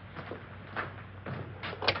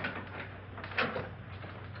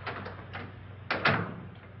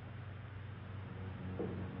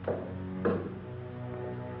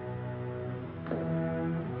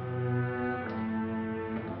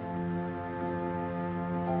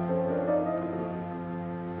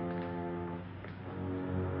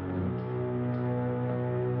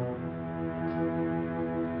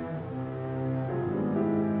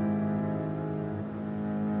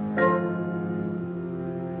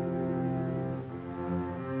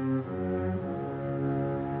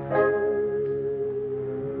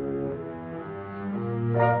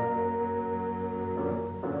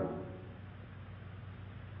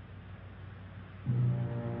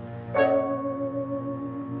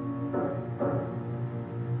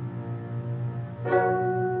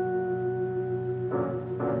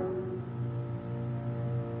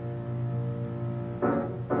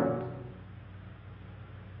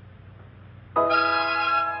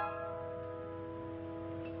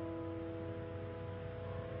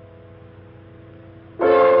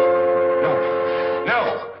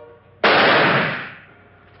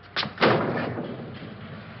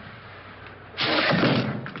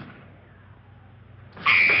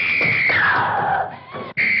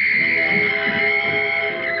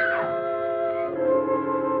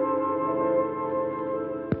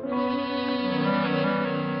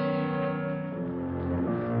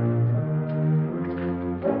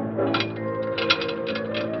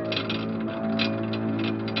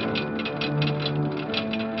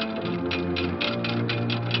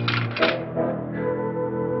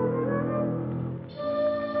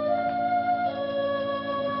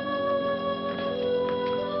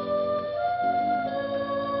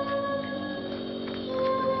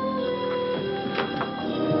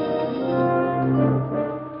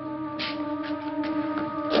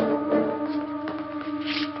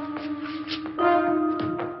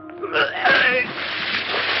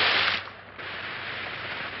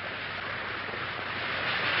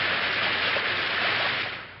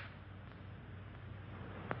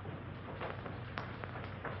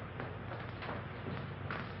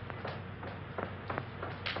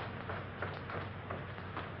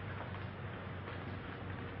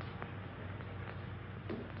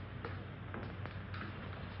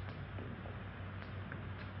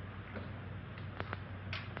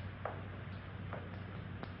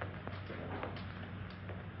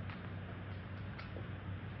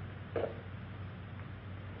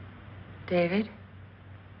 David?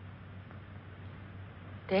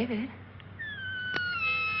 David?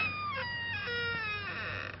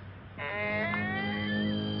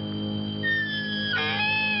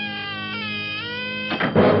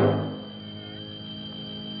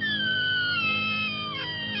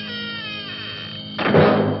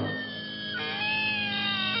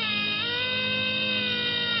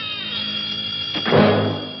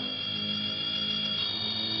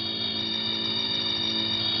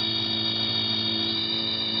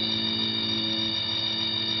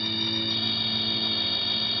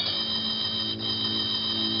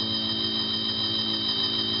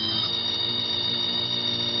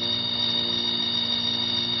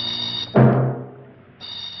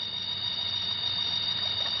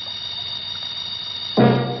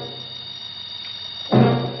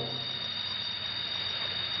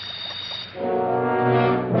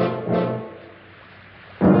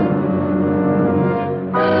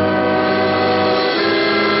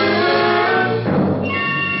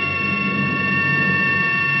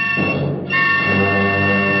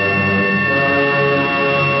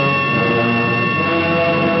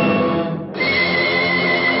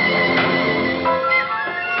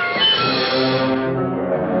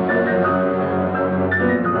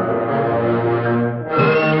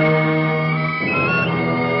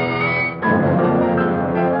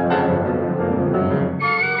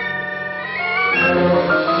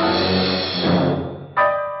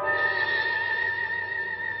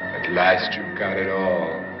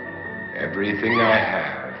 Everything I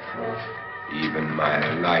have, even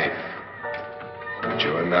my life. But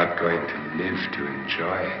you're not going to live to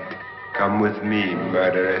enjoy it. Come with me,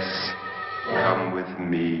 murderess. Come with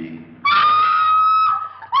me.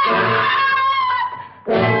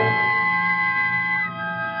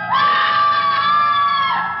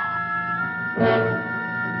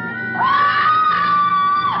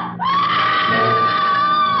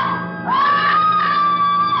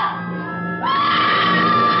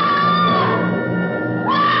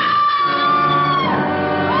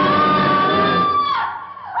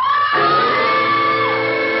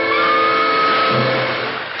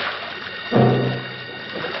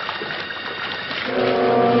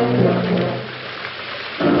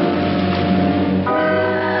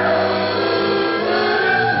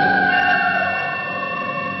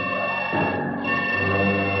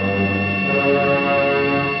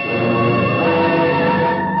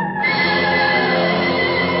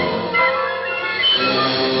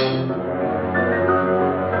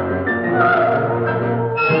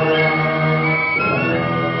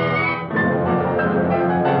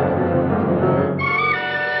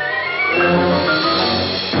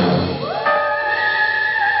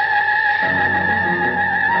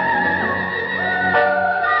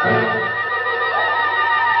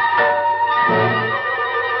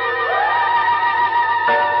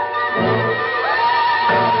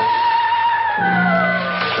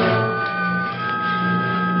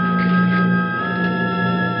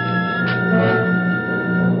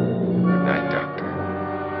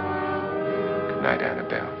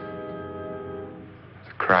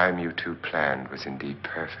 Was indeed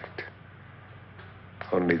perfect.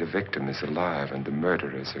 Only the victim is alive and the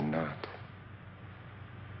murderers are not.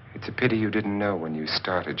 It's a pity you didn't know when you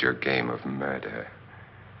started your game of murder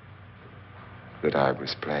that I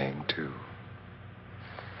was playing too.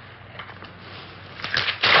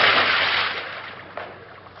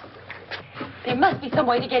 There must be some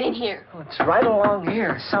way to get in here. Oh, it's right along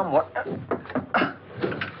here somewhere.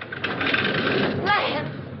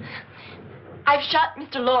 Lance! I've shot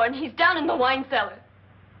Mr. Loren. He's down in the wine cellar.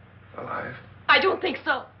 Alive? I don't think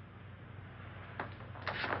so.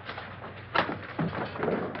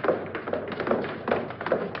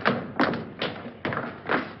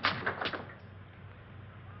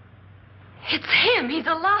 It's him. He's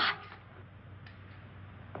alive.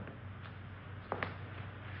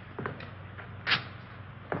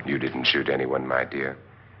 You didn't shoot anyone, my dear.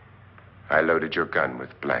 I loaded your gun with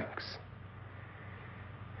blanks.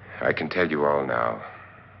 I can tell you all now.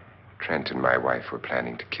 Trent and my wife were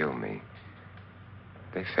planning to kill me.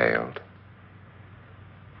 They failed.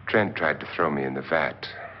 Trent tried to throw me in the vat.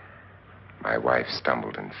 My wife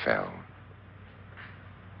stumbled and fell.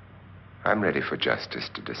 I'm ready for justice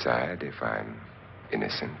to decide if I'm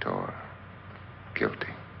innocent or guilty.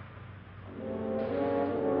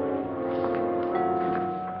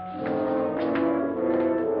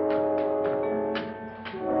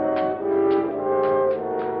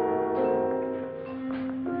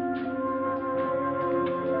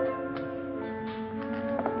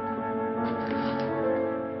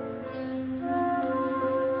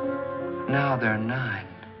 Now they're 9.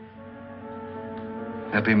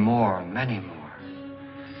 There'll be more, many more.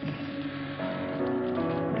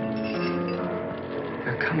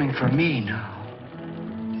 They're coming for me now.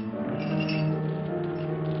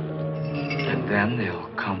 And then they'll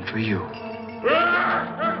come for you.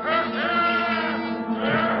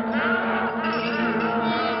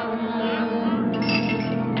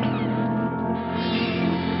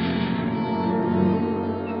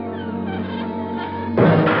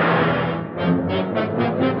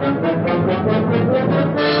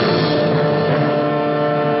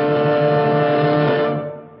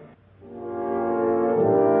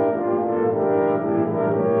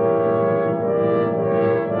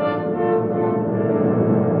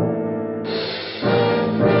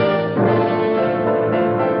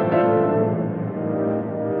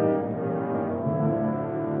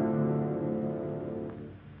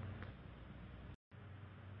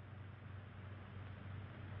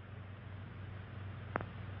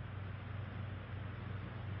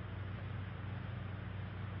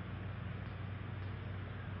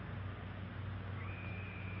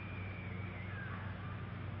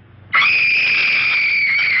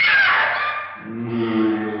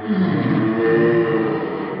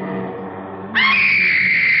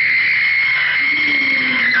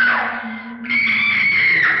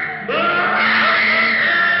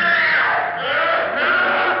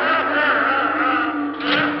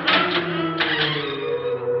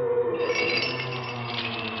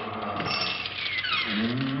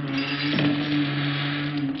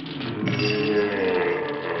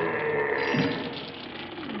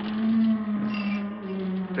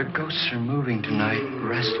 The ghosts are moving tonight,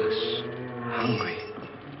 restless, hungry.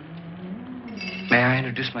 May I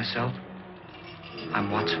introduce myself? I'm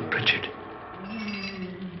Watson Pritchard.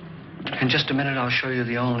 In just a minute, I'll show you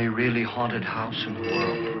the only really haunted house in the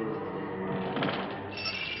world.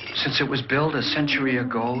 Since it was built a century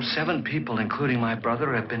ago, 7 people, including my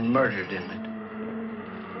brother, have been murdered in it.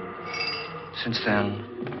 Since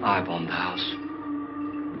then, I've owned the house.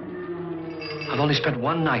 I've only spent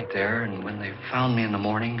one night there, and when they found me in the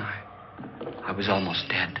morning, I was almost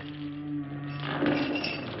dead.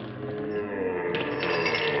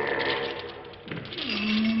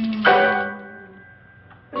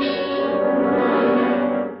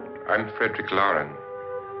 I'm Frederick Loren,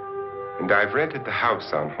 and I've rented the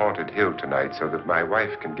house on Haunted Hill tonight so that my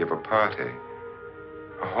wife can give a party.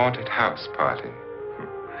 A haunted house party.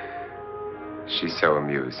 She's so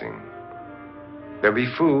amusing. There'll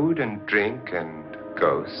be food and drink and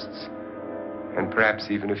ghosts, and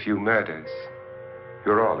perhaps even a few murders.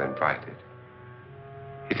 You're all invited.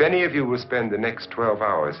 If any of you will spend the next 12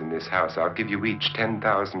 hours in this house, I'll give you each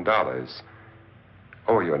 $10,000,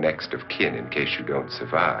 or your next of kin in case you don't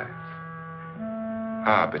survive.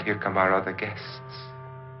 Ah, but here come our other guests.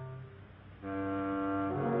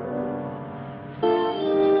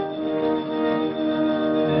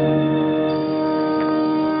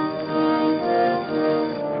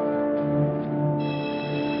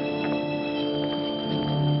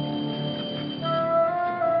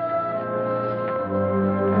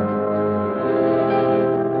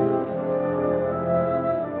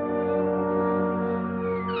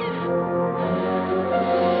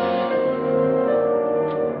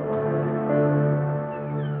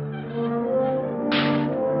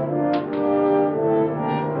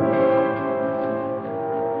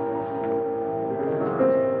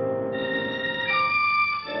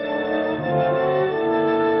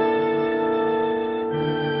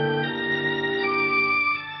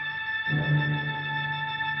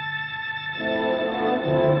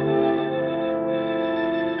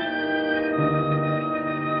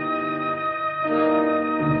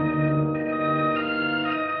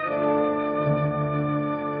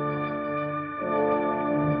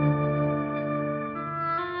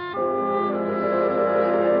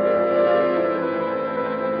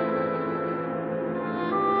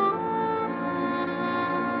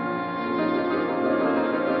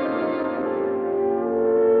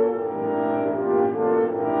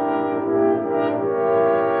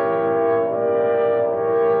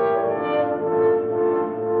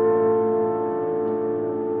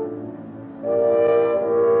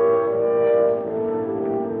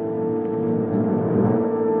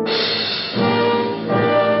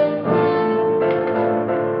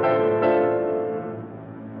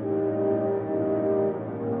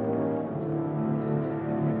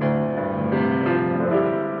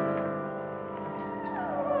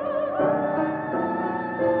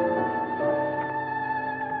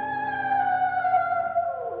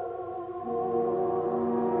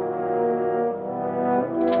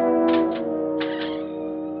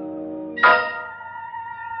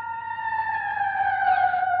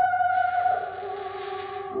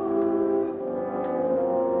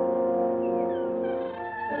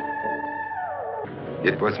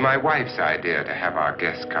 It was my wife's idea to have our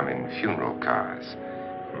guests come in funeral cars.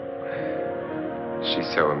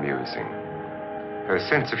 She's so amusing. Her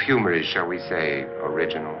sense of humor is, shall we say,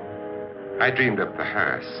 original. I dreamed up the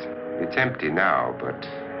hearse. It's empty now, but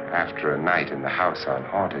after a night in the house on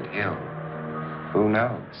Haunted Hill, who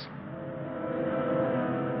knows?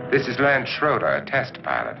 This is Lance Schroeder, a test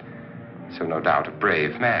pilot, so no doubt a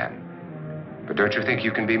brave man. But don't you think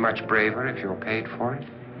you can be much braver if you're paid for it?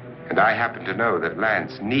 And I happen to know that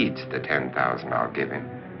Lance needs the $10,000 I'll give him,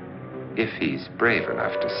 if he's brave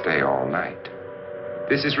enough to stay all night.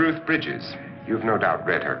 This is Ruth Bridges. You've no doubt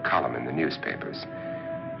read her column in the newspapers.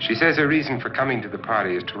 She says her reason for coming to the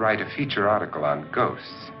party is to write a feature article on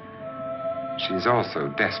ghosts. She's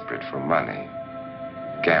also desperate for money.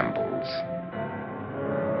 Gambles.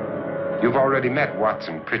 You've already met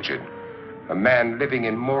Watson Pritchard, a man living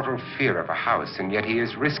in mortal fear of a house, and yet he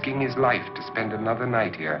is risking his life to spend another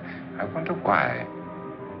night here. I wonder why.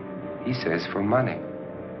 He says for money.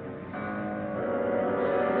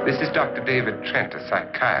 This is Dr. David Trent, a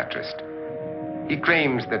psychiatrist. He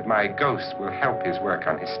claims that my ghost will help his work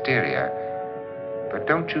on hysteria. But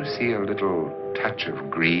don't you see a little touch of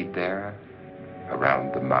greed there,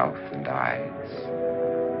 around the mouth and eyes?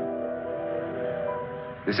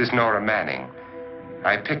 This is Nora Manning.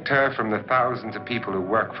 I picked her from the thousands of people who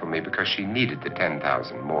work for me because she needed the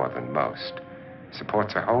 $10,000 more than most.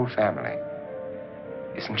 Supports her whole family.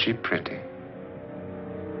 Isn't she pretty?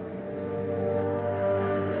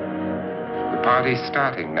 The party's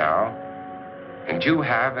starting now, and you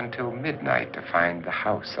have until midnight to find the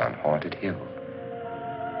house on Haunted Hill.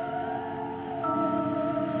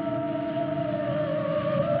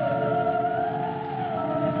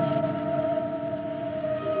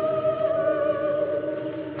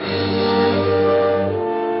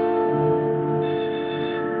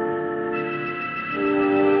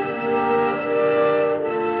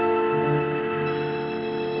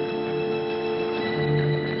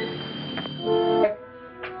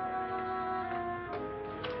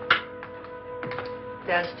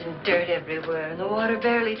 Dust and dirt everywhere, and the water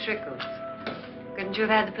barely trickles. Couldn't you have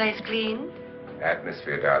had the place cleaned?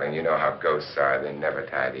 Atmosphere, darling. You know how ghosts are. They never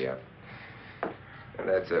tidy up. And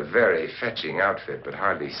that's a very fetching outfit, but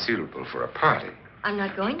hardly suitable for a party. I'm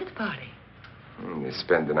not going to the party. The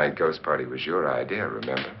spend-the-night ghost party was your idea,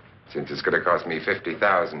 remember? Since it's going to cost me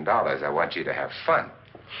 $50,000, I want you to have fun.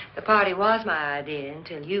 The party was my idea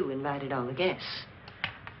until you invited all the guests.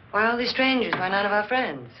 Why all these strangers? Why none of our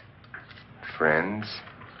friends? Friends?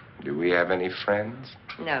 Do we have any friends?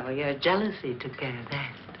 No, your jealousy took care of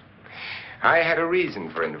that. I had a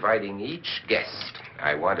reason for inviting each guest.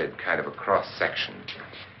 I wanted kind of a cross-section.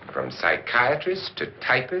 From psychiatrist to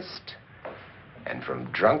typist, and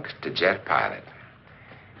from drunk to jet pilot.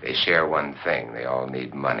 They share one thing. They all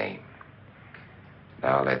need money.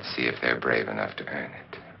 Now let's see if they're brave enough to earn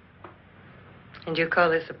it. And you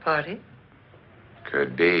call this a party?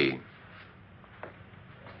 Could be.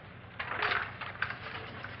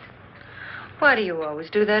 Why do you always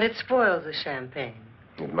do that? It spoils the champagne.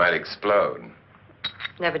 It might explode.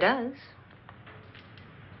 Never does.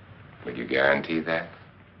 Would you guarantee that?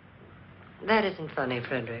 That isn't funny,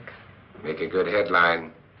 Frederick. Make a good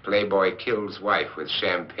headline. Playboy kills wife with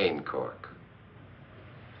champagne cork.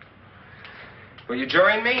 Will you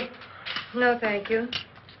join me? No, thank you.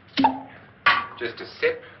 Just a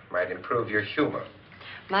sip might improve your humor.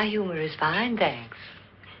 My humor is fine, thanks.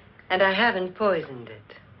 And I haven't poisoned it.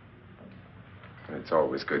 It's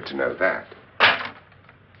always good to know that.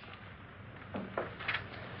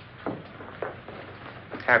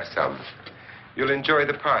 Have some. You'll enjoy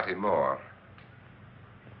the party more.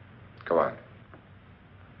 Go on.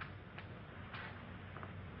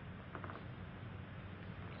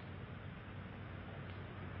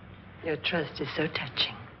 Your trust is so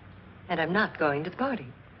touching. And I'm not going to the party.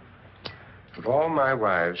 Of all my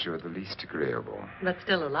wives, you're the least agreeable. But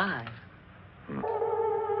still alive.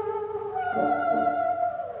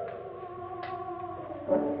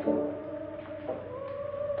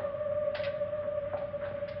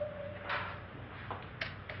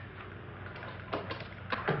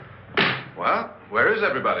 Well, where is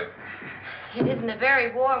everybody? It isn't a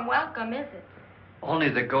very warm welcome, is it? Only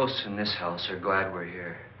the ghosts in this house are glad we're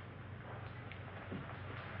here.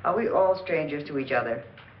 Are we all strangers to each other?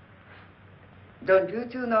 Don't you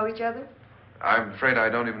two know each other? I'm afraid I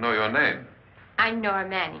don't even know your name. I'm Nora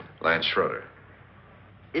Manning. Lance Schroeder.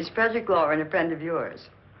 Is Frederick Loren a friend of yours?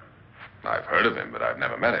 I've heard of him, but I've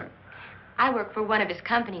never met him. I work for one of his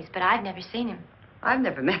companies, but I've never seen him. I've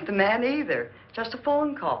never met the man either. Just a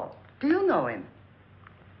phone call. Do you know him?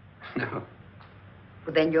 No,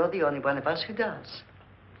 Well, then you're the only one of us who does.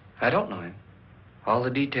 I don't know him. All the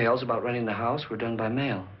details about renting the house were done by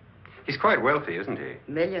mail. He's quite wealthy, isn't he?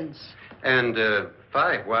 Millions. And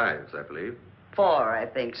 5 wives, I believe. 4, I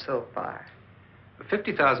think, so far. A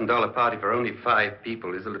 $50,000 party for only 5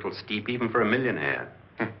 people is a little steep, even for a millionaire.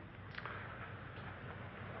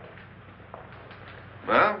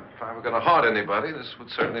 Well, if I were going to haunt anybody, this would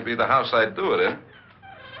certainly be the house I'd do it in.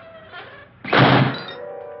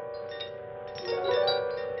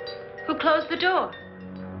 Who closed the door?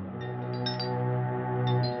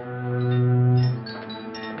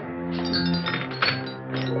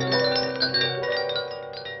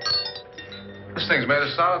 This thing's made of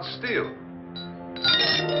solid steel.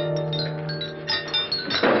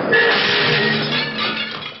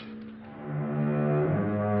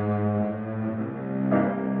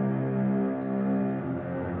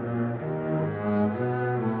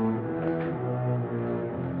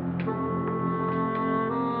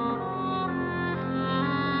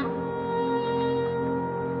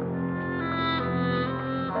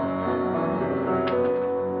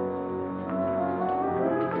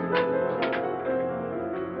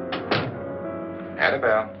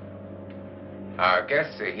 Annabelle. Our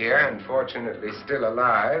guests are here, unfortunately still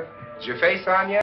alive. Is your face on yet?